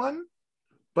hard one,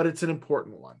 but it's an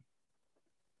important one.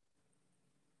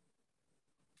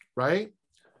 Right?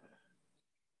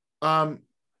 I'm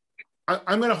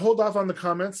going to hold off on the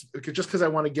comments just because I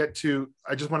just want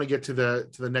to get to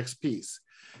the next piece.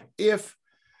 If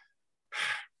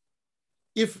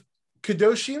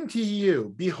Kadoshim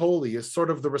Tihiyu, be holy, is sort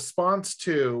of the response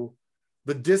to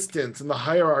the distance and the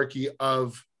hierarchy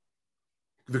of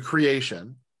the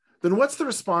creation, then what's the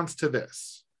response to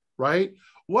this, right?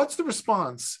 What's the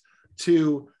response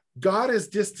to God is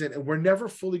distant and we're never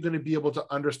fully going to be able to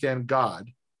understand God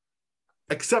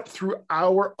except through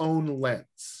our own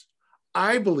lens?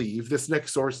 I believe this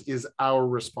next source is our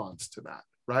response to that,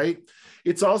 right?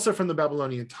 It's also from the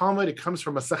Babylonian Talmud. It comes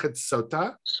from Masechet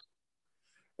Sota,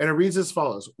 and it reads as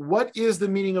follows. What is the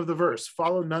meaning of the verse?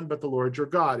 Follow none but the Lord your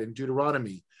God in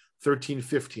Deuteronomy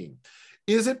 13:15.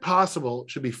 Is it possible,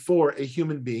 should be for a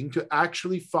human being to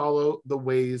actually follow the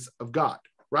ways of God,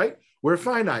 right? We're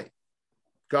finite.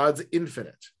 God's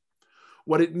infinite.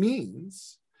 What it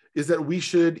means is that we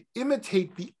should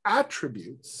imitate the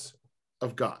attributes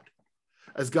of God.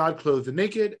 As God clothed the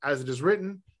naked, as it is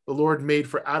written, the Lord made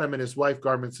for Adam and his wife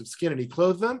garments of skin and he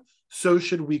clothed them, so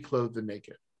should we clothe the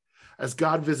naked. As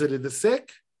God visited the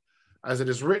sick, as it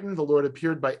is written, the Lord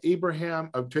appeared to Abraham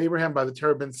by the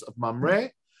terebinths of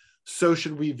Mamre, so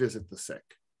should we visit the sick.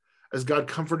 As God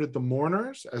comforted the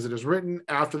mourners, as it is written,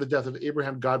 after the death of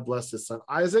Abraham, God blessed his son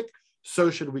Isaac,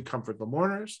 so should we comfort the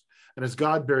mourners. And as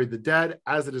God buried the dead,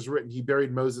 as it is written, he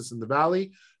buried Moses in the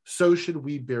valley, so should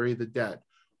we bury the dead.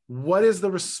 What is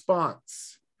the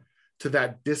response to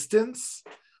that distance?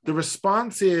 The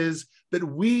response is that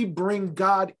we bring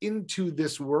God into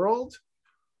this world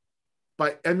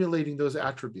by emulating those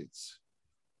attributes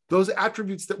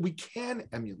that we can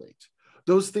emulate,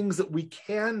 those things that we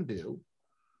can do,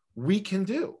 we can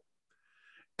do.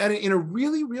 And in a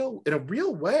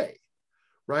real way,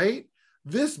 right?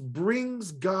 This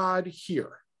brings God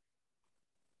here.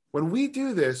 When we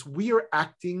do this, we are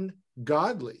acting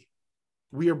godly.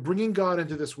 We are bringing God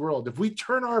into this world. If we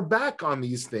turn our back on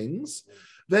these things,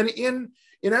 then in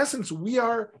essence, we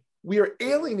are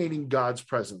alienating God's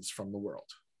presence from the world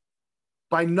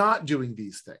by not doing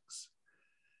these things.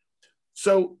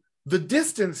 So the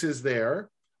distance is there,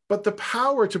 but the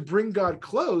power to bring God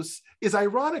close is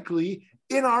ironically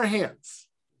in our hands.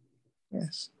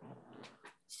 Yes.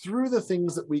 Through the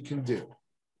things that we can do.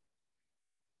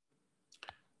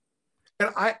 And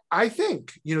I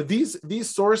think, these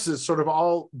sources sort of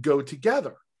all go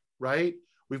together, right?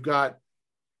 We've got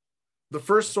the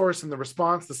first source and the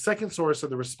response, the second source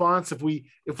and the response. If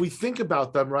we think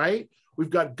about them, right? We've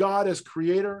got God as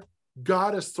creator,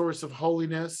 God as source of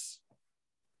holiness,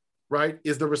 right?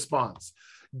 Is the response.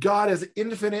 God as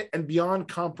infinite and beyond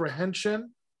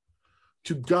comprehension,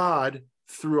 to God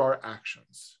through our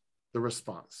actions, the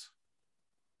response.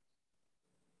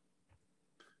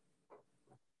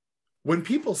 When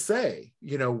people say,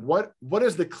 what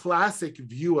is the classic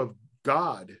view of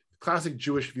God, classic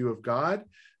Jewish view of God?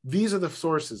 These are the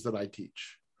sources that I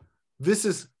teach. This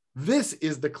is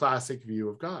the classic view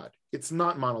of God. It's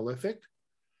not monolithic.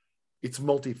 It's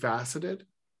multifaceted.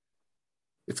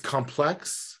 It's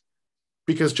complex,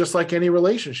 because just like any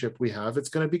relationship we have, it's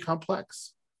going to be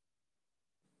complex.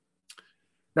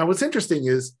 Now, what's interesting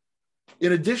is,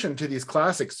 in addition to these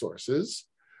classic sources,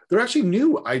 there are actually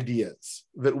new ideas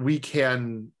that we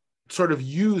can sort of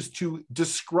use to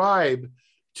describe,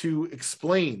 to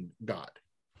explain God,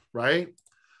 right?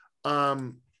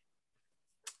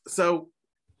 So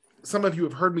some of you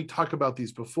have heard me talk about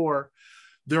these before.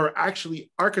 There are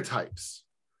actually archetypes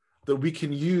that we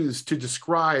can use to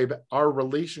describe our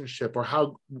relationship, or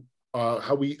how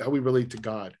we relate to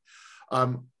God.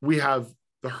 We have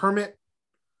the hermit.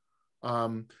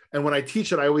 And when I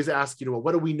teach it, I always ask,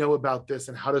 what do we know about this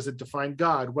and how does it define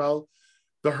God? Well,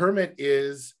 the hermit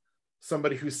is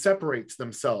somebody who separates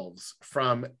themselves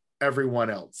from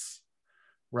everyone else,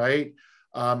 right?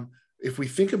 If we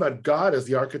think about God as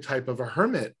the archetype of a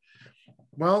hermit,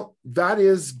 well, that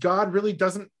is, God really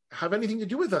doesn't have anything to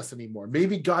do with us anymore.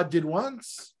 Maybe God did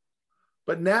once,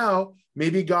 but now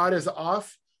maybe God is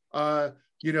off,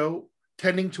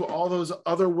 tending to all those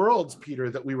other worlds, Peter,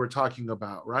 that we were talking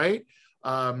about, right?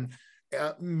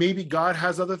 Maybe God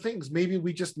has other things.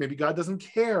 Maybe God doesn't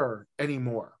care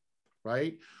anymore,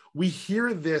 right? We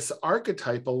hear this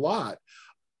archetype a lot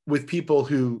with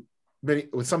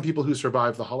some people who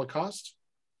survived the Holocaust,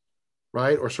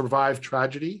 right? Or survived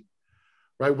tragedy,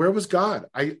 right? Where was God?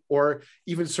 Or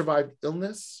even survived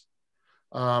illness,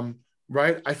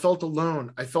 right? I felt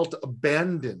alone. I felt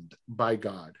abandoned by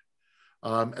God.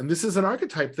 And this is an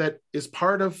archetype that is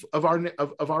part of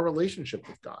our relationship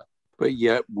with God. But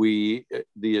yet the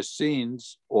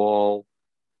Essenes all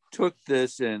took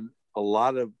this, and a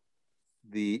lot of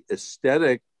the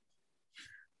aesthetic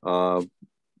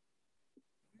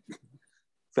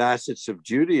facets of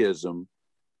Judaism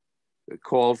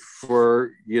called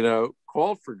for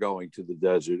going to the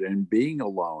desert and being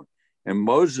alone. And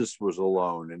Moses was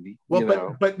alone, and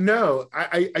but no,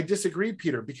 I disagree,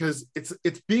 Peter, because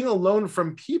it's being alone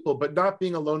from people, but not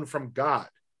being alone from God.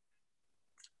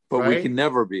 But right? We can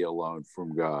never be alone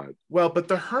from God. Well, but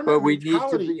the hermit, but we need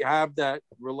to have that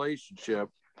relationship.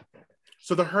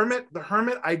 So the hermit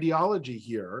ideology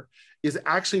here is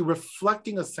actually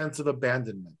reflecting a sense of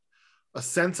abandonment, a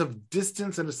sense of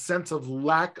distance, and a sense of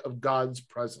lack of God's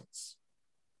presence,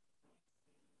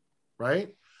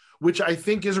 right? Which I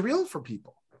think is real for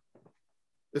people.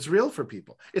 It's real for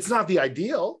people. It's not the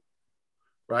ideal,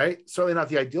 right? Certainly not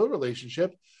the ideal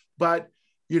relationship, but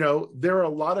there are a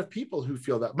lot of people who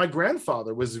feel that. My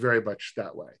grandfather was very much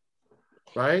that way,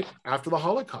 right? After the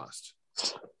Holocaust,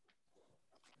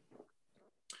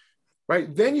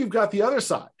 right? Then you've got the other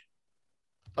side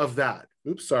of that.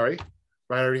 Oops, sorry.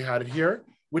 Right, I already had it here,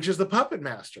 which is the puppet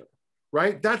master,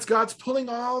 right? That's God's pulling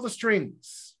all the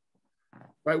strings,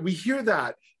 right? We hear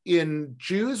that in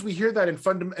Jews, we hear that in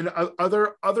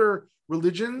other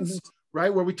religions,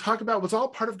 right? Where we talk about what's all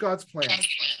part of God's plan,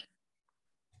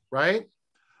 right?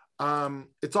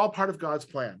 It's all part of God's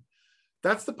plan.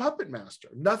 That's the puppet master.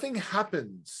 Nothing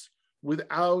happens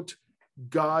without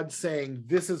God saying,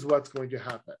 this is what's going to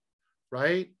happen,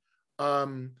 right?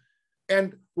 And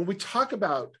when we talk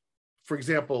about, for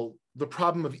example, the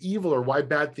problem of evil or why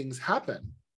bad things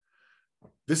happen,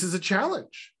 this is a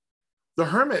challenge. The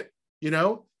hermit,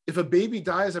 if a baby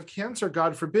dies of cancer,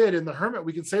 God forbid, in the hermit,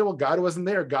 we can say, well, God wasn't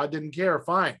there. God didn't care.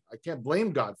 Fine. I can't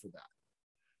blame God for that,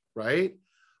 right?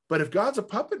 But if God's a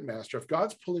puppet master, if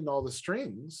God's pulling all the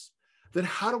strings, then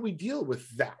how do we deal with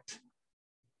that,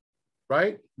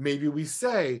 right? Maybe we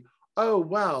say, oh,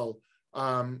 well,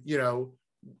 God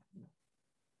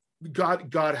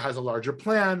has a larger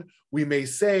plan. We may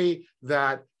say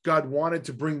that God wanted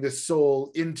to bring this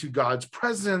soul into God's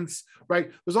presence,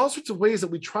 right? There's all sorts of ways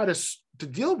that we try to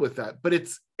deal with that, but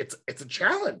it's a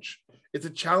challenge. It's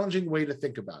a challenging way to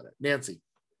think about it. Nancy.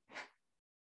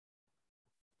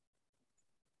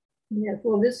 Yes,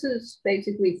 well, this is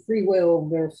basically free will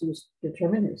versus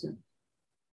determinism.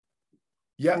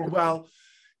 Yeah, well,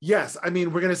 yes. I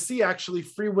mean, we're going to see actually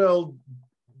free will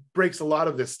breaks a lot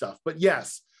of this stuff, but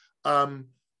yes,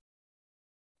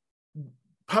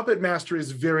 Puppet Master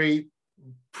is very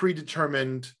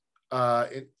predetermined.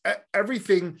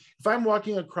 Everything. If I'm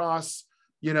walking across,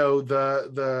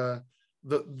 the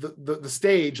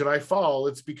stage and I fall,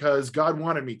 it's because God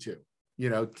wanted me to.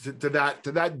 To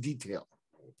that detail.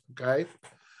 Okay.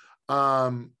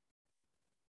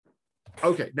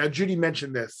 Okay. Now, Judy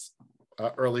mentioned this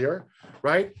earlier,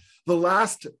 right? The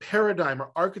last paradigm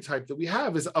or archetype that we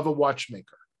have is of a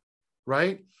watchmaker,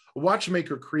 right? A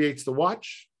watchmaker creates the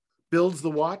watch, builds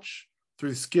the watch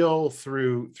through skill,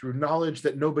 through knowledge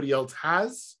that nobody else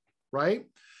has, right?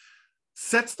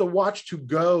 Sets the watch to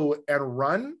go and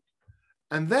run,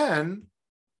 and then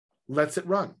lets it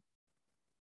run.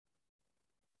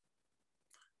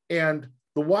 And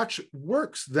the watch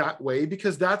works that way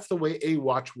because that's the way a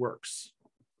watch works,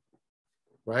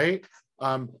 right?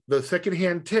 The second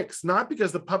hand ticks, not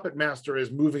because the puppet master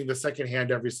is moving the second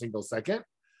hand every single second,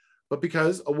 but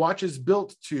because a watch is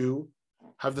built to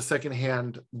have the second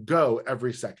hand go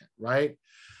every second, right?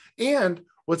 And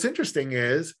what's interesting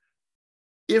is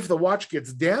if the watch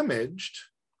gets damaged,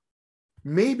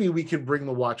 maybe we can bring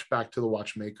the watch back to the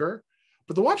watchmaker,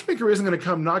 but the watchmaker isn't going to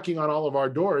come knocking on all of our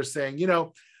doors saying,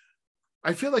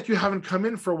 I feel like you haven't come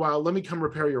in for a while. Let me come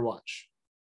repair your watch,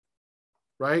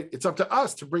 right? It's up to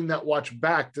us to bring that watch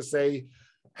back to say,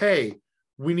 hey,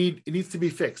 it needs to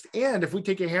be fixed. And if we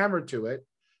take a hammer to it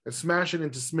and smash it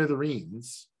into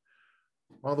smithereens,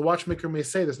 well, the watchmaker may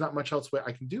say there's not much else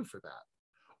I can do for that.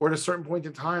 Or at a certain point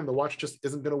in time, the watch just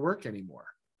isn't going to work anymore.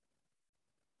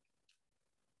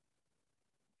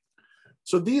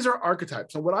 So these are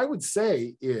archetypes. And what I would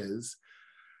say is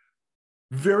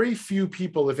very few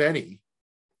people, if any,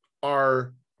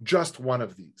 are just one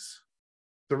of these.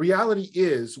 The reality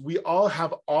is we all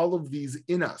have all of these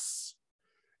in us,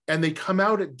 and they come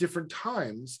out at different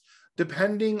times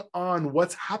depending on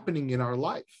what's happening in our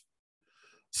life.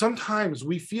 Sometimes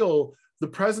we feel the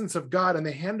presence of God and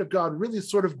the hand of God really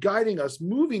sort of guiding us,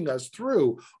 moving us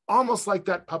through, almost like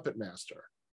that puppet master.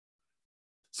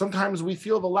 Sometimes we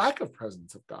feel the lack of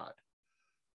presence of God,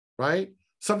 right?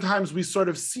 Sometimes we sort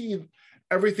of see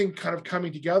everything kind of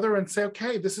coming together and say,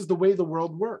 okay, this is the way the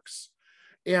world works.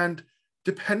 And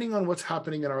depending on what's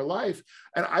happening in our life,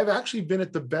 and I've actually been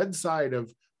at the bedside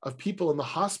of people in the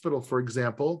hospital, for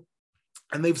example,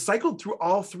 and they've cycled through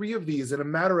all three of these in a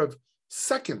matter of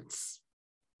seconds,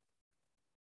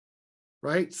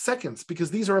 right? Seconds,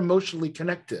 because these are emotionally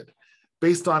connected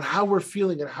based on how we're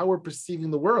feeling and how we're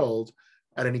perceiving the world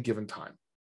at any given time.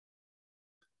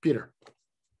 Peter.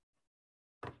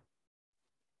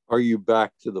 Are you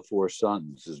back to the four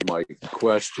sons is my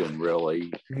question,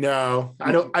 really. No,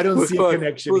 I don't see a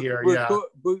connection here.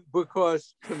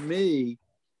 Because to me,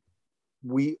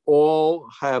 we all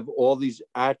have all these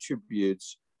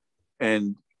attributes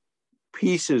and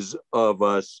pieces of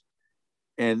us,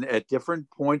 and at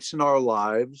different points in our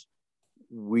lives,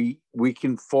 we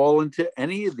can fall into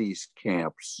any of these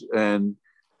camps. And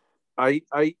I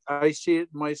see it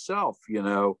myself,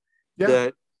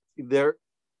 that there.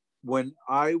 When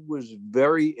I was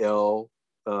very ill,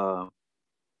 17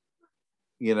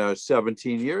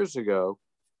 years ago,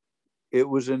 it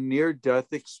was a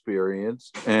near-death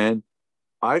experience. And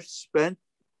I've spent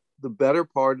the better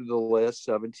part of the last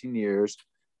 17 years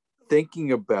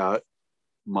thinking about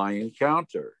my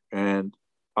encounter. And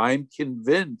I'm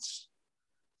convinced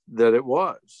that it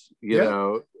was,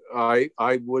 I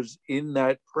was in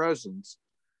that presence,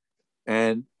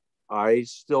 and I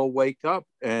still wake up,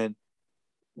 and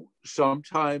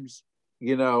sometimes,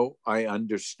 I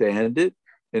understand it,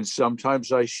 and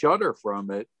sometimes I shudder from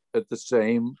it at the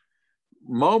same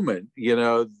moment,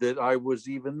 that I was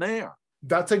even there.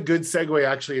 That's a good segue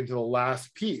actually into the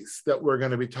last piece that we're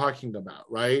going to be talking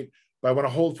about, right? But I want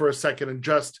to hold for a second and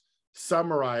just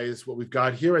summarize what we've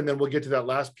got here, and then we'll get to that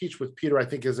last piece with Peter, I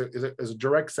think is a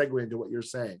direct segue into what you're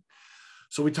saying.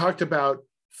 So we talked about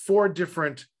 4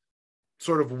 different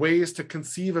sort of ways to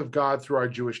conceive of God through our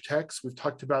Jewish texts. We've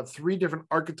talked about 3 different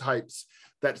archetypes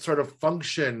that sort of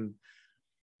function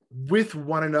with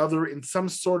one another in some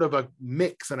sort of a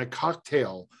mix and a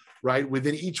cocktail, right?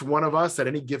 Within each one of us at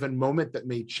any given moment that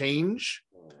may change.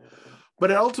 But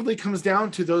it ultimately comes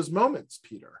down to those moments,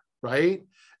 Peter, right?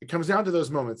 It comes down to those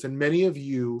moments. And many of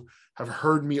you have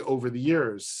heard me over the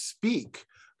years speak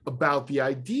about the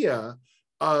idea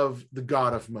of the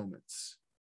God of moments,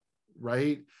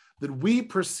 right? That we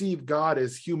perceive God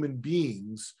as human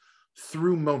beings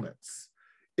through moments.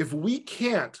 If we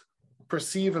can't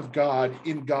perceive of God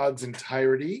in God's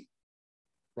entirety,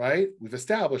 right? We've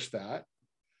established that.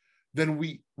 Then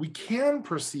we can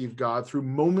perceive God through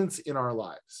moments in our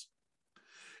lives.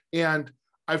 And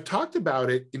I've talked about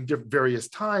it in various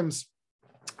times.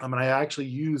 And I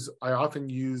often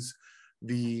use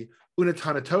the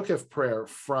Unatana Tokef prayer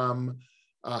from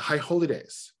High Holy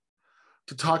Days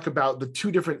to talk about the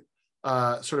two different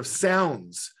sort of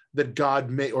sounds that God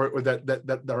made, or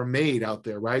that are made out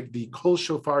there, right? The Kol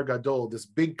Shofar Gadol, this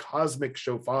big cosmic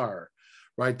shofar,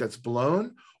 right, that's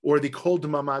blown, or the Kol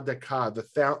Dmama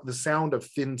Deka, the sound of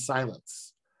thin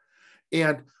silence.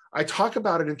 And I talk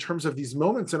about it in terms of these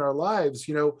moments in our lives.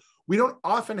 You know, we don't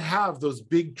often have those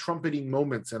big trumpeting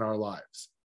moments in our lives.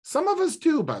 Some of us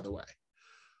do, by the way,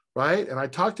 right? And I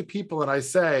talk to people and I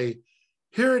say,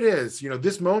 here it is, you know,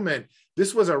 this moment,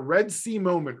 this was a Red Sea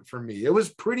moment for me. It was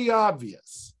pretty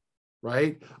obvious,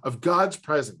 right, of God's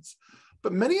presence.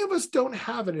 But many of us don't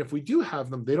have it. And if we do have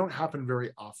them, they don't happen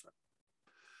very often.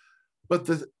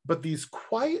 But these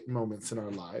quiet moments in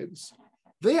our lives,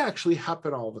 they actually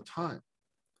happen all the time.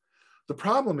 The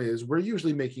problem is we're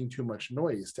usually making too much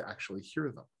noise to actually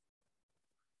hear them,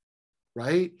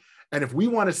 right? And if we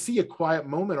want to see a quiet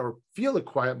moment or feel a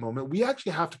quiet moment, we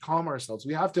actually have to calm ourselves.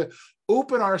 We have to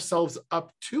open ourselves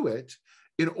up to it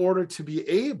in order to be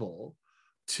able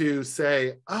to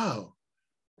say, oh,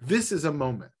 this is a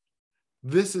moment.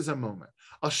 This is a moment.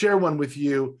 I'll share one with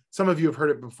you. Some of you have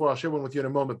heard it before. I'll share one with you in a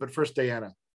moment. But first,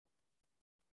 Diana.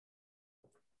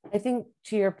 I think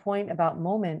to your point about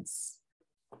moments,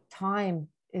 time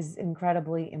is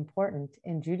incredibly important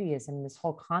in Judaism, this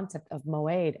whole concept of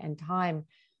moed and time,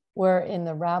 wherein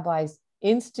the rabbis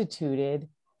instituted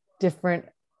different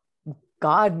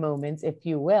God moments, if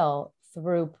you will,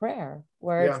 through prayer,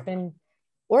 where it's been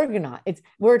organized. It's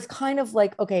where it's kind of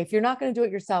like, okay, if you're not going to do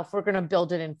it yourself, we're going to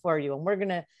build it in for you. And we're going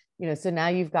to, you know, so now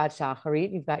you've got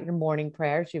Shacharit, you've got your morning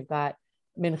prayers, you've got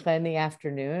Mincha in the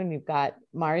afternoon, you've got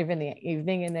Mariv in the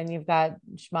evening, and then you've got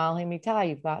Shema Hamitah,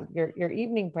 you've got your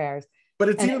evening prayers. But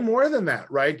it's even more than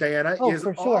that, right, Diana? Oh, is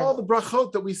for sure. All the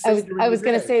brachot that we say. I was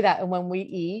going to say that. And when we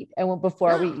eat, and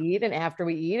before we eat, and after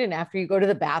we eat, and after you go to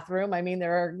the bathroom, I mean,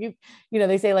 there are, you know,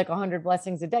 they say like 100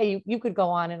 blessings a day. You could go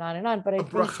on and on and on. But a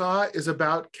bracha is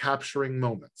about capturing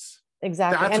moments.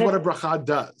 Exactly. That's what a bracha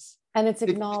does. And it's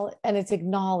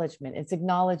acknowledgement. It's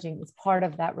acknowledging. It's part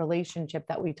of that relationship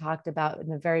that we talked about in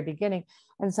the very beginning.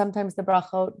 And sometimes the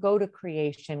brachot go to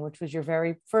creation, which was your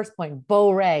very first point.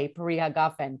 Borei Peri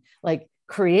Hagafen, like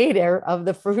creator of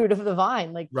the fruit of the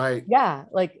vine. Like, right. Yeah.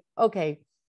 Like, okay,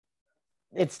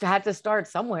 it's had to start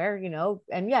somewhere, you know,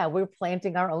 and yeah, we're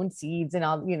planting our own seeds and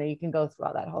all, you know, you can go through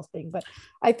all that whole thing. But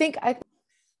I think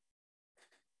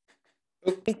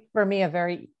for me, a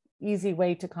very easy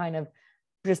way to kind of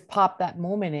just pop that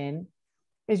moment in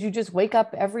is you just wake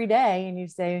up every day and you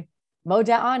say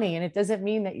Moda'ani, and it doesn't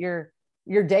mean that your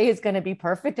day is going to be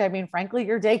perfect. I mean, frankly,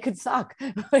 your day could suck,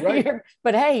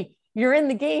 but hey, you're in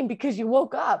the game because you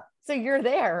woke up, so you're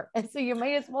there, and so you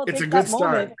may as well take that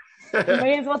moment. You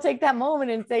may as well take that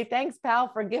moment and say, thanks, pal,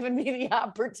 for giving me the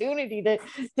opportunity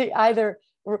to either,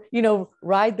 you know,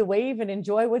 ride the wave and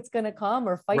enjoy what's going to come,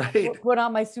 or fight, put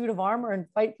on my suit of armor and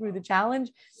fight through the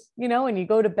challenge, you know. And you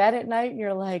go to bed at night and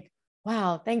you're like,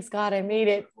 wow, thanks God, I made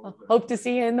it. Hope to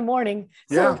see you in the morning.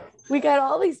 So we got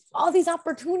all these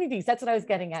opportunities. That's what I was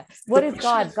getting at. What is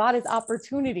God? God is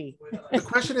opportunity. The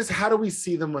question is, how do we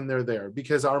see them when they're there?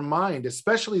 Because our mind,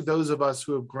 especially those of us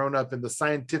who have grown up in the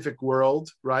scientific world,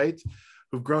 right?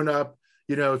 Who've grown up,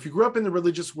 you know, if you grew up in the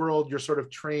religious world, you're sort of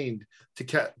trained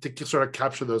to sort of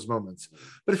capture those moments.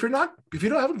 But if you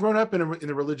haven't grown up in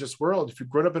the religious world, if you've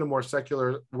grown up in a more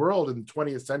secular world in the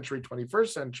 20th century, 21st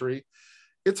century,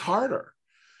 it's harder.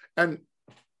 And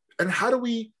how do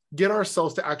we get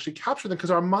ourselves to actually capture them? Because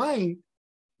our mind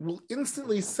will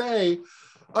instantly say,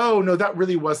 oh, no, that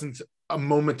really wasn't a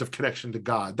moment of connection to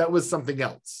God. That was something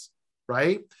else,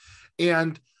 right?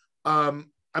 And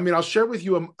I mean, I'll share with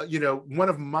you, you know, one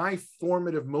of my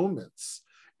formative moments.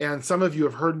 And some of you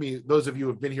have heard me, those of you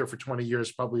who have been here for 20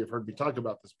 years probably have heard me talk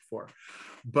about this before.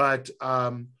 But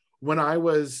when I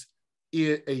was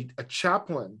a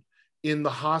chaplain in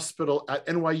the hospital at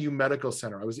NYU Medical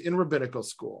Center, I was in rabbinical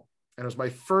school, and it was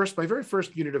my very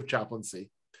first unit of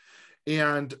chaplaincy.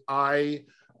 And I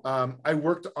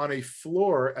worked on a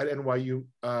floor at NYU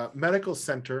Medical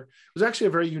Center. It was actually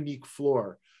a very unique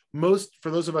floor. For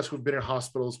those of us who've been in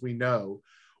hospitals, we know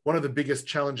one of the biggest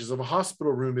challenges of a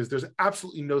hospital room is there's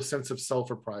absolutely no sense of self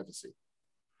or privacy,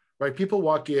 right? People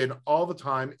walk in all the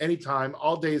time, anytime,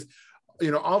 all days,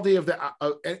 all day of the,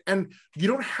 and you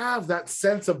don't have that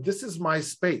sense of this is my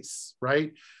space,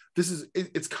 right?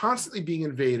 It's constantly being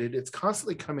invaded. It's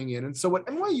constantly coming in. And so what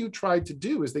NYU tried to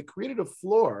do is they created a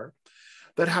floor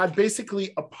that had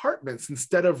basically apartments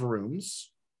instead of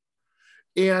rooms.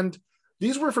 And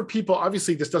these were for people,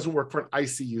 obviously this doesn't work for an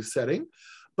ICU setting,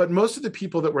 but most of the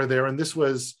people that were there, and this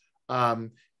was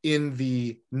in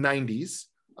the 90s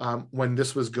when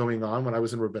this was going on, when I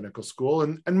was in rabbinical school,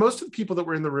 and most of the people that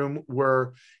were in the room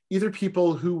were either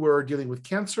people who were dealing with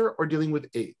cancer or dealing with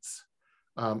AIDS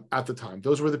at the time.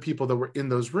 Those were the people that were in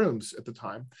those rooms at the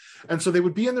time. And so they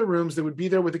would be in the rooms, they would be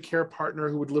there with a care partner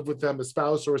who would live with them, a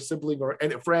spouse or a sibling or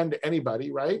a friend,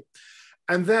 anybody, right?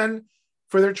 And then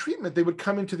for their treatment, they would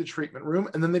come into the treatment room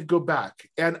and then they'd go back.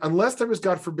 And unless there was,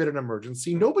 God forbid, an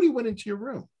emergency, nobody went into your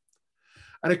room.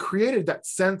 And it created that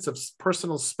sense of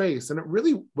personal space. And it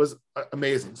really was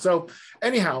amazing. So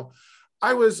anyhow,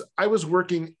 I was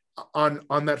working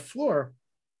on that floor.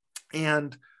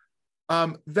 And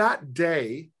that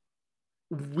day,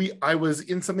 I was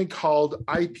in something called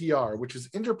IPR, which is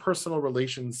Interpersonal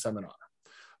Relations Seminar.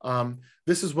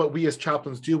 This is what we as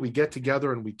chaplains do. We get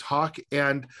together and we talk.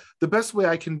 And the best way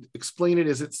I can explain it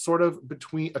is it's sort of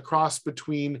a cross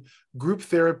between group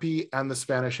therapy and the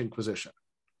Spanish Inquisition,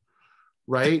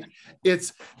 right?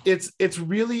 It's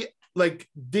really like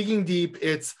digging deep.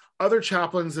 It's other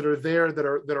chaplains that are there that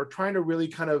are trying to really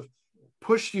kind of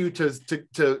push you to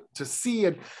see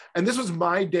it. And this was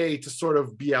my day to sort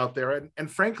of be out there.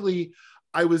 And frankly,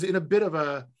 I was in a bit of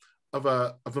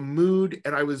a mood,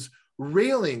 and I was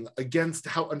railing against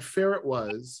how unfair it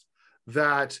was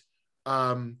that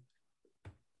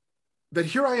that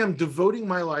here I am devoting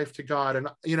my life to God, and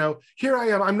here I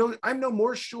am. I'm no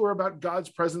more sure about God's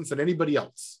presence than anybody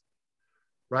else,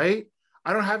 right?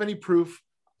 I don't have any proof.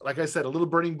 Like I said, a little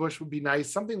burning bush would be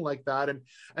nice, something like that, and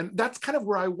that's kind of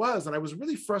where I was, and I was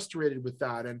really frustrated with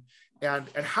that, and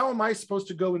how am I supposed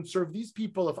to go and serve these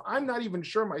people if I'm not even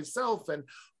sure myself, and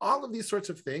all of these sorts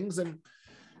of things. And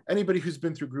anybody who's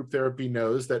been through group therapy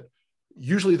knows that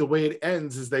usually the way it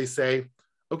ends is they say,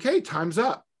 okay, time's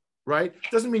up, right?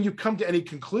 Doesn't mean you come to any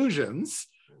conclusions,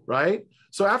 right?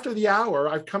 So after the hour,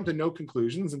 I've come to no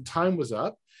conclusions and time was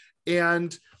up,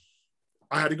 and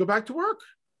I had to go back to work.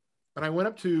 And I went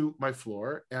up to my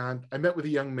floor and I met with a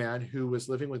young man who was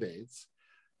living with AIDS,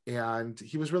 and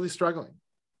he was really struggling.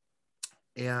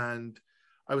 And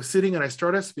I was sitting and I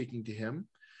started speaking to him,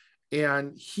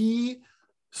 and he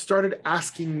started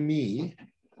asking me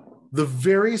the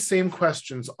very same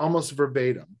questions, almost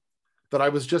verbatim, that I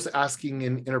was just asking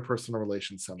in interpersonal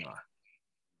relations seminar.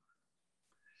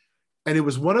 And it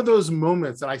was one of those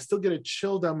moments, and I still get a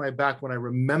chill down my back when I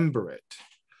remember it,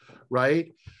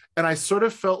 right? And I sort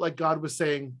of felt like God was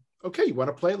saying, okay, you want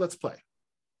to play? Let's play,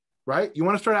 right? You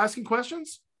want to start asking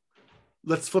questions?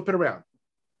 Let's flip it around,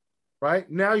 right?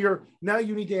 Now you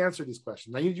need to answer these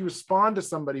questions. Now you need to respond to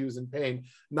somebody who's in pain,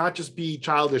 not just be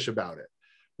childish about it,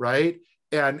 right?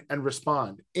 And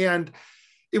respond. And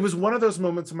it was one of those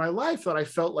moments in my life that I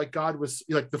felt like God was,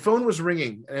 like the phone was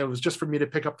ringing, and it was just for me to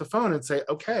pick up the phone and say,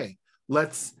 okay,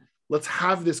 let's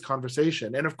have this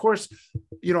conversation. And of course,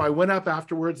 I went up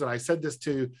afterwards and I said this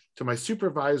to my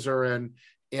supervisor, and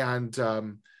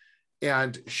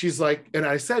she's like, and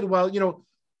I said, well,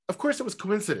 of course it was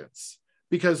coincidence,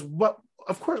 because what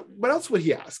else would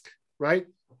he ask, right?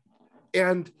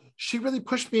 And she really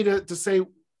pushed me to say,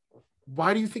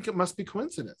 why do you think it must be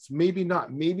coincidence? Maybe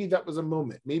not. Maybe that was a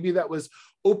moment. Maybe that was,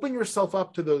 open yourself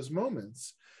up to those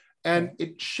moments. And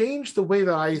it changed the way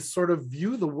that I sort of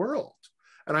view the world.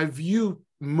 And I view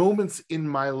moments in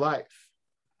my life.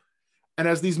 And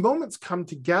as these moments come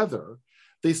together,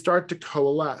 they start to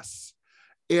coalesce.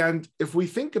 And if we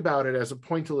think about it as a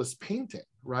pointillist painting,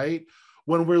 right?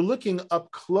 When we're looking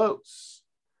up close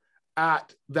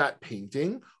at that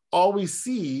painting, all we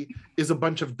see is a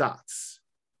bunch of dots.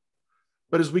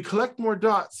 But as we collect more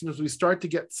dots, and as we start to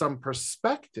get some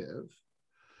perspective,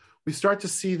 we start to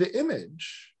see the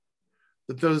image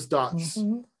that those dots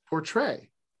portray.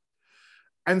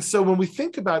 And so when we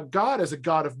think about God as a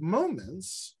God of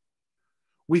moments,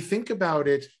 we think about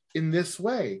it in this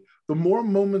way. The more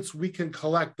moments we can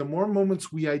collect, the more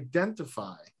moments we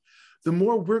identify, the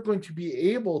more we're going to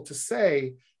be able to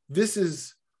say, this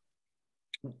is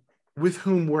with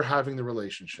whom we're having the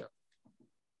relationship.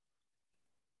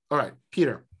 All right,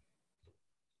 Peter.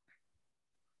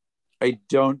 I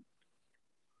don't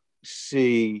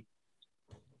see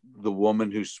the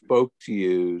woman who spoke to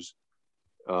you's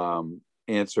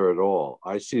answer at all.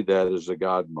 I see that as a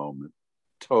God moment.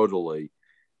 totally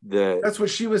that that's what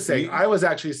she was saying. I was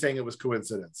actually saying it was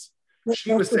coincidence.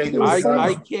 She was saying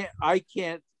I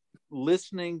can't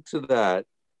listening to that.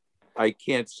 I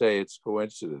can't say it's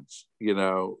coincidence, you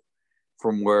know,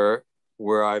 from where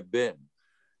I've been.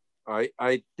 I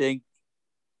think,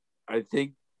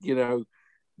 you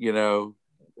know,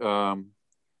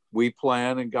 we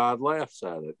plan and God laughs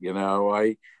at it. You know,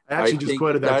 I actually just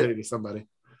quoted that today to somebody.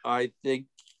 I think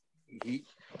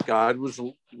God was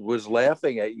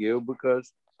laughing at you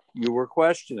because you were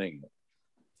questioning it.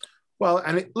 Well,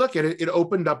 and it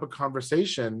opened up a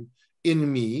conversation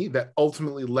in me that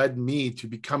ultimately led me to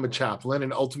become a chaplain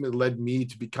and ultimately led me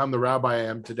to become the rabbi I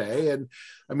am today. And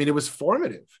I mean, it was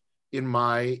formative in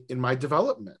my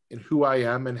development, in who I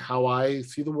am and how I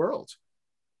see the world.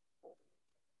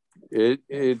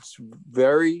 It's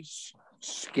very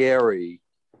scary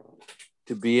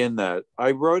to be in that.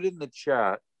 I wrote in the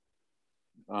chat,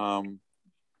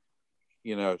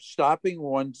 you know, stopping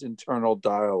one's internal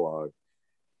dialogue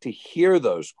to hear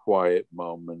those quiet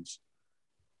moments.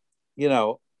 You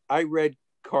know, I read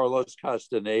Carlos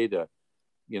Castaneda,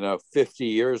 you know, 50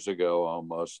 years ago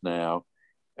almost now,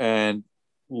 and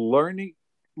learning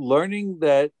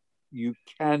that you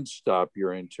can stop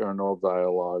your internal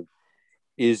dialogue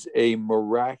is a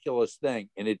miraculous thing,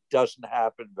 and it doesn't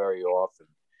happen very often.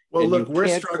 Well, and look, you we're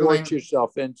can't struggling. force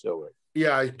yourself into it.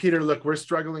 Yeah, Peter, look, we're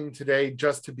struggling today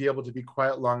just to be able to be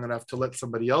quiet long enough to let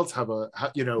somebody else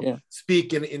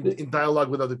speak in dialogue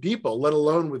with other people, let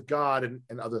alone with God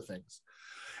and other things.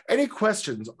 Any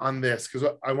questions on this? Because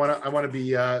I want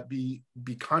to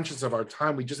be conscious of our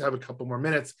time. We just have a couple more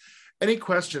minutes. Any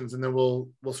questions, and then we'll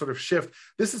sort of shift.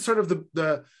 This is sort of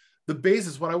the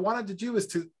basis. What I wanted to do is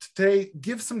to today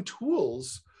give some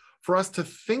tools for us to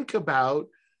think about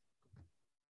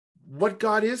what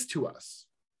God is to us.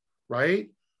 Right?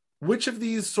 Which of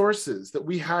these sources that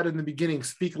we had in the beginning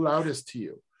speak loudest to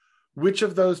you? Which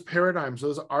of those paradigms,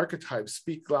 those archetypes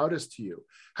speak loudest to you?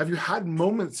 Have you had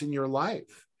moments in your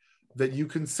life that you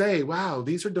can say, wow,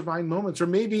 these are divine moments, or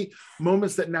maybe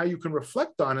moments that now you can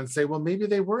reflect on and say, well, maybe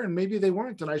they were and maybe they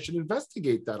weren't, and I should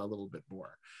investigate that a little bit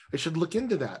more. I should look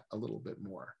into that a little bit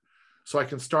more so I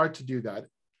can start to do that.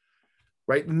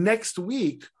 Right? Next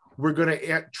week, we're going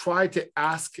to try to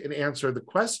ask and answer the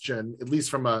question, at least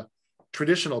from a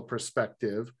traditional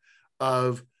perspective,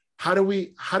 of how do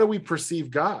we perceive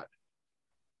God?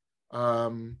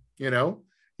 You know,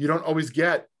 you don't always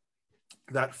get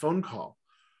that phone call.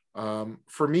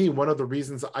 For me, one of the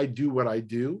reasons I do what I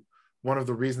do, one of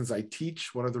the reasons I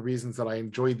teach, one of the reasons that I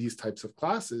enjoy these types of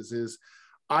classes is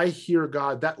I hear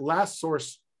God. That last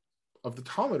source of the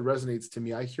Talmud resonates to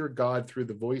me. I hear God through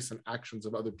the voice and actions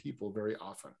of other people very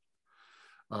often.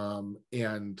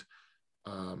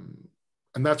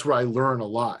 And that's where I learn a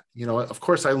lot. You know, of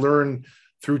course, I learn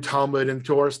through Talmud and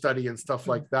Torah study and stuff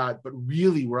like that. But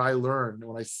really, where I learn,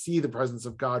 when I see the presence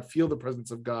of God, feel the presence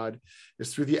of God,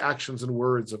 is through the actions and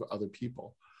words of other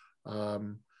people.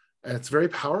 And it's very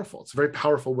powerful. It's a very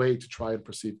powerful way to try and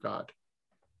perceive God.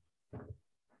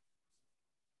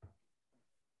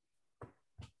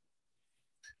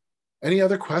 Any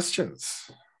other questions?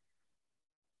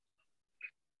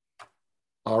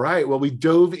 All right. Well, we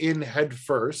dove in head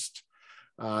first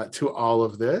to all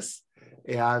of this,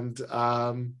 and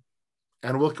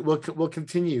we'll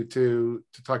continue to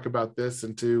talk about this,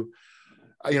 and to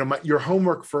your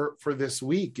homework for this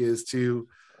week is to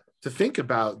think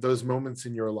about those moments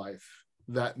in your life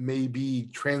that may be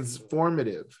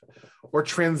transformative or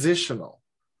transitional.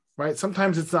 Right?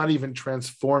 Sometimes it's not even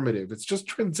transformative; it's just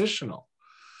transitional.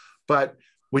 But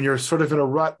when you're sort of in a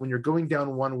rut, when you're going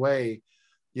down one way,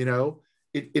 you know,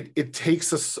 it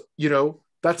takes us, you know,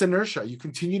 that's inertia. You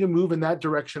continue to move in that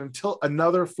direction until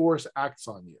another force acts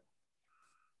on you.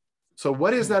 So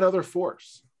what is that other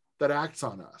force that acts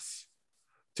on us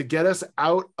to get us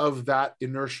out of that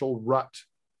inertial rut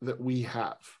that we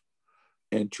have?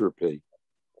 Entropy.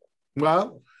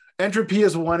 Well, entropy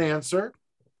is one answer.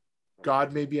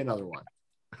 God may be another one.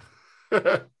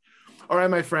 All right,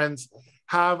 my friends,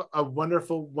 have a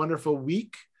wonderful, wonderful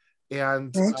week.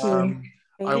 And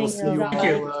I will see you all.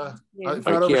 I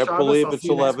can't believe it's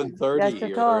 11:30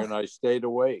 here and I stayed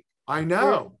awake. I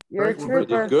know. You're a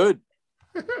trooper. Good.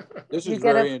 This is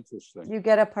very interesting. You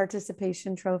get a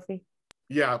participation trophy.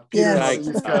 Yeah. Peter's on the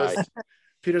East Coast.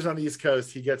 Peter's on the East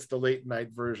Coast. He gets the late night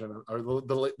version, or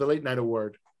the late night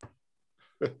award.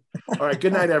 All right.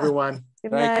 Good night, everyone.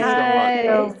 Thank you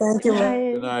so much. Thank you.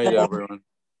 Good night, everyone.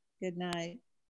 Good night.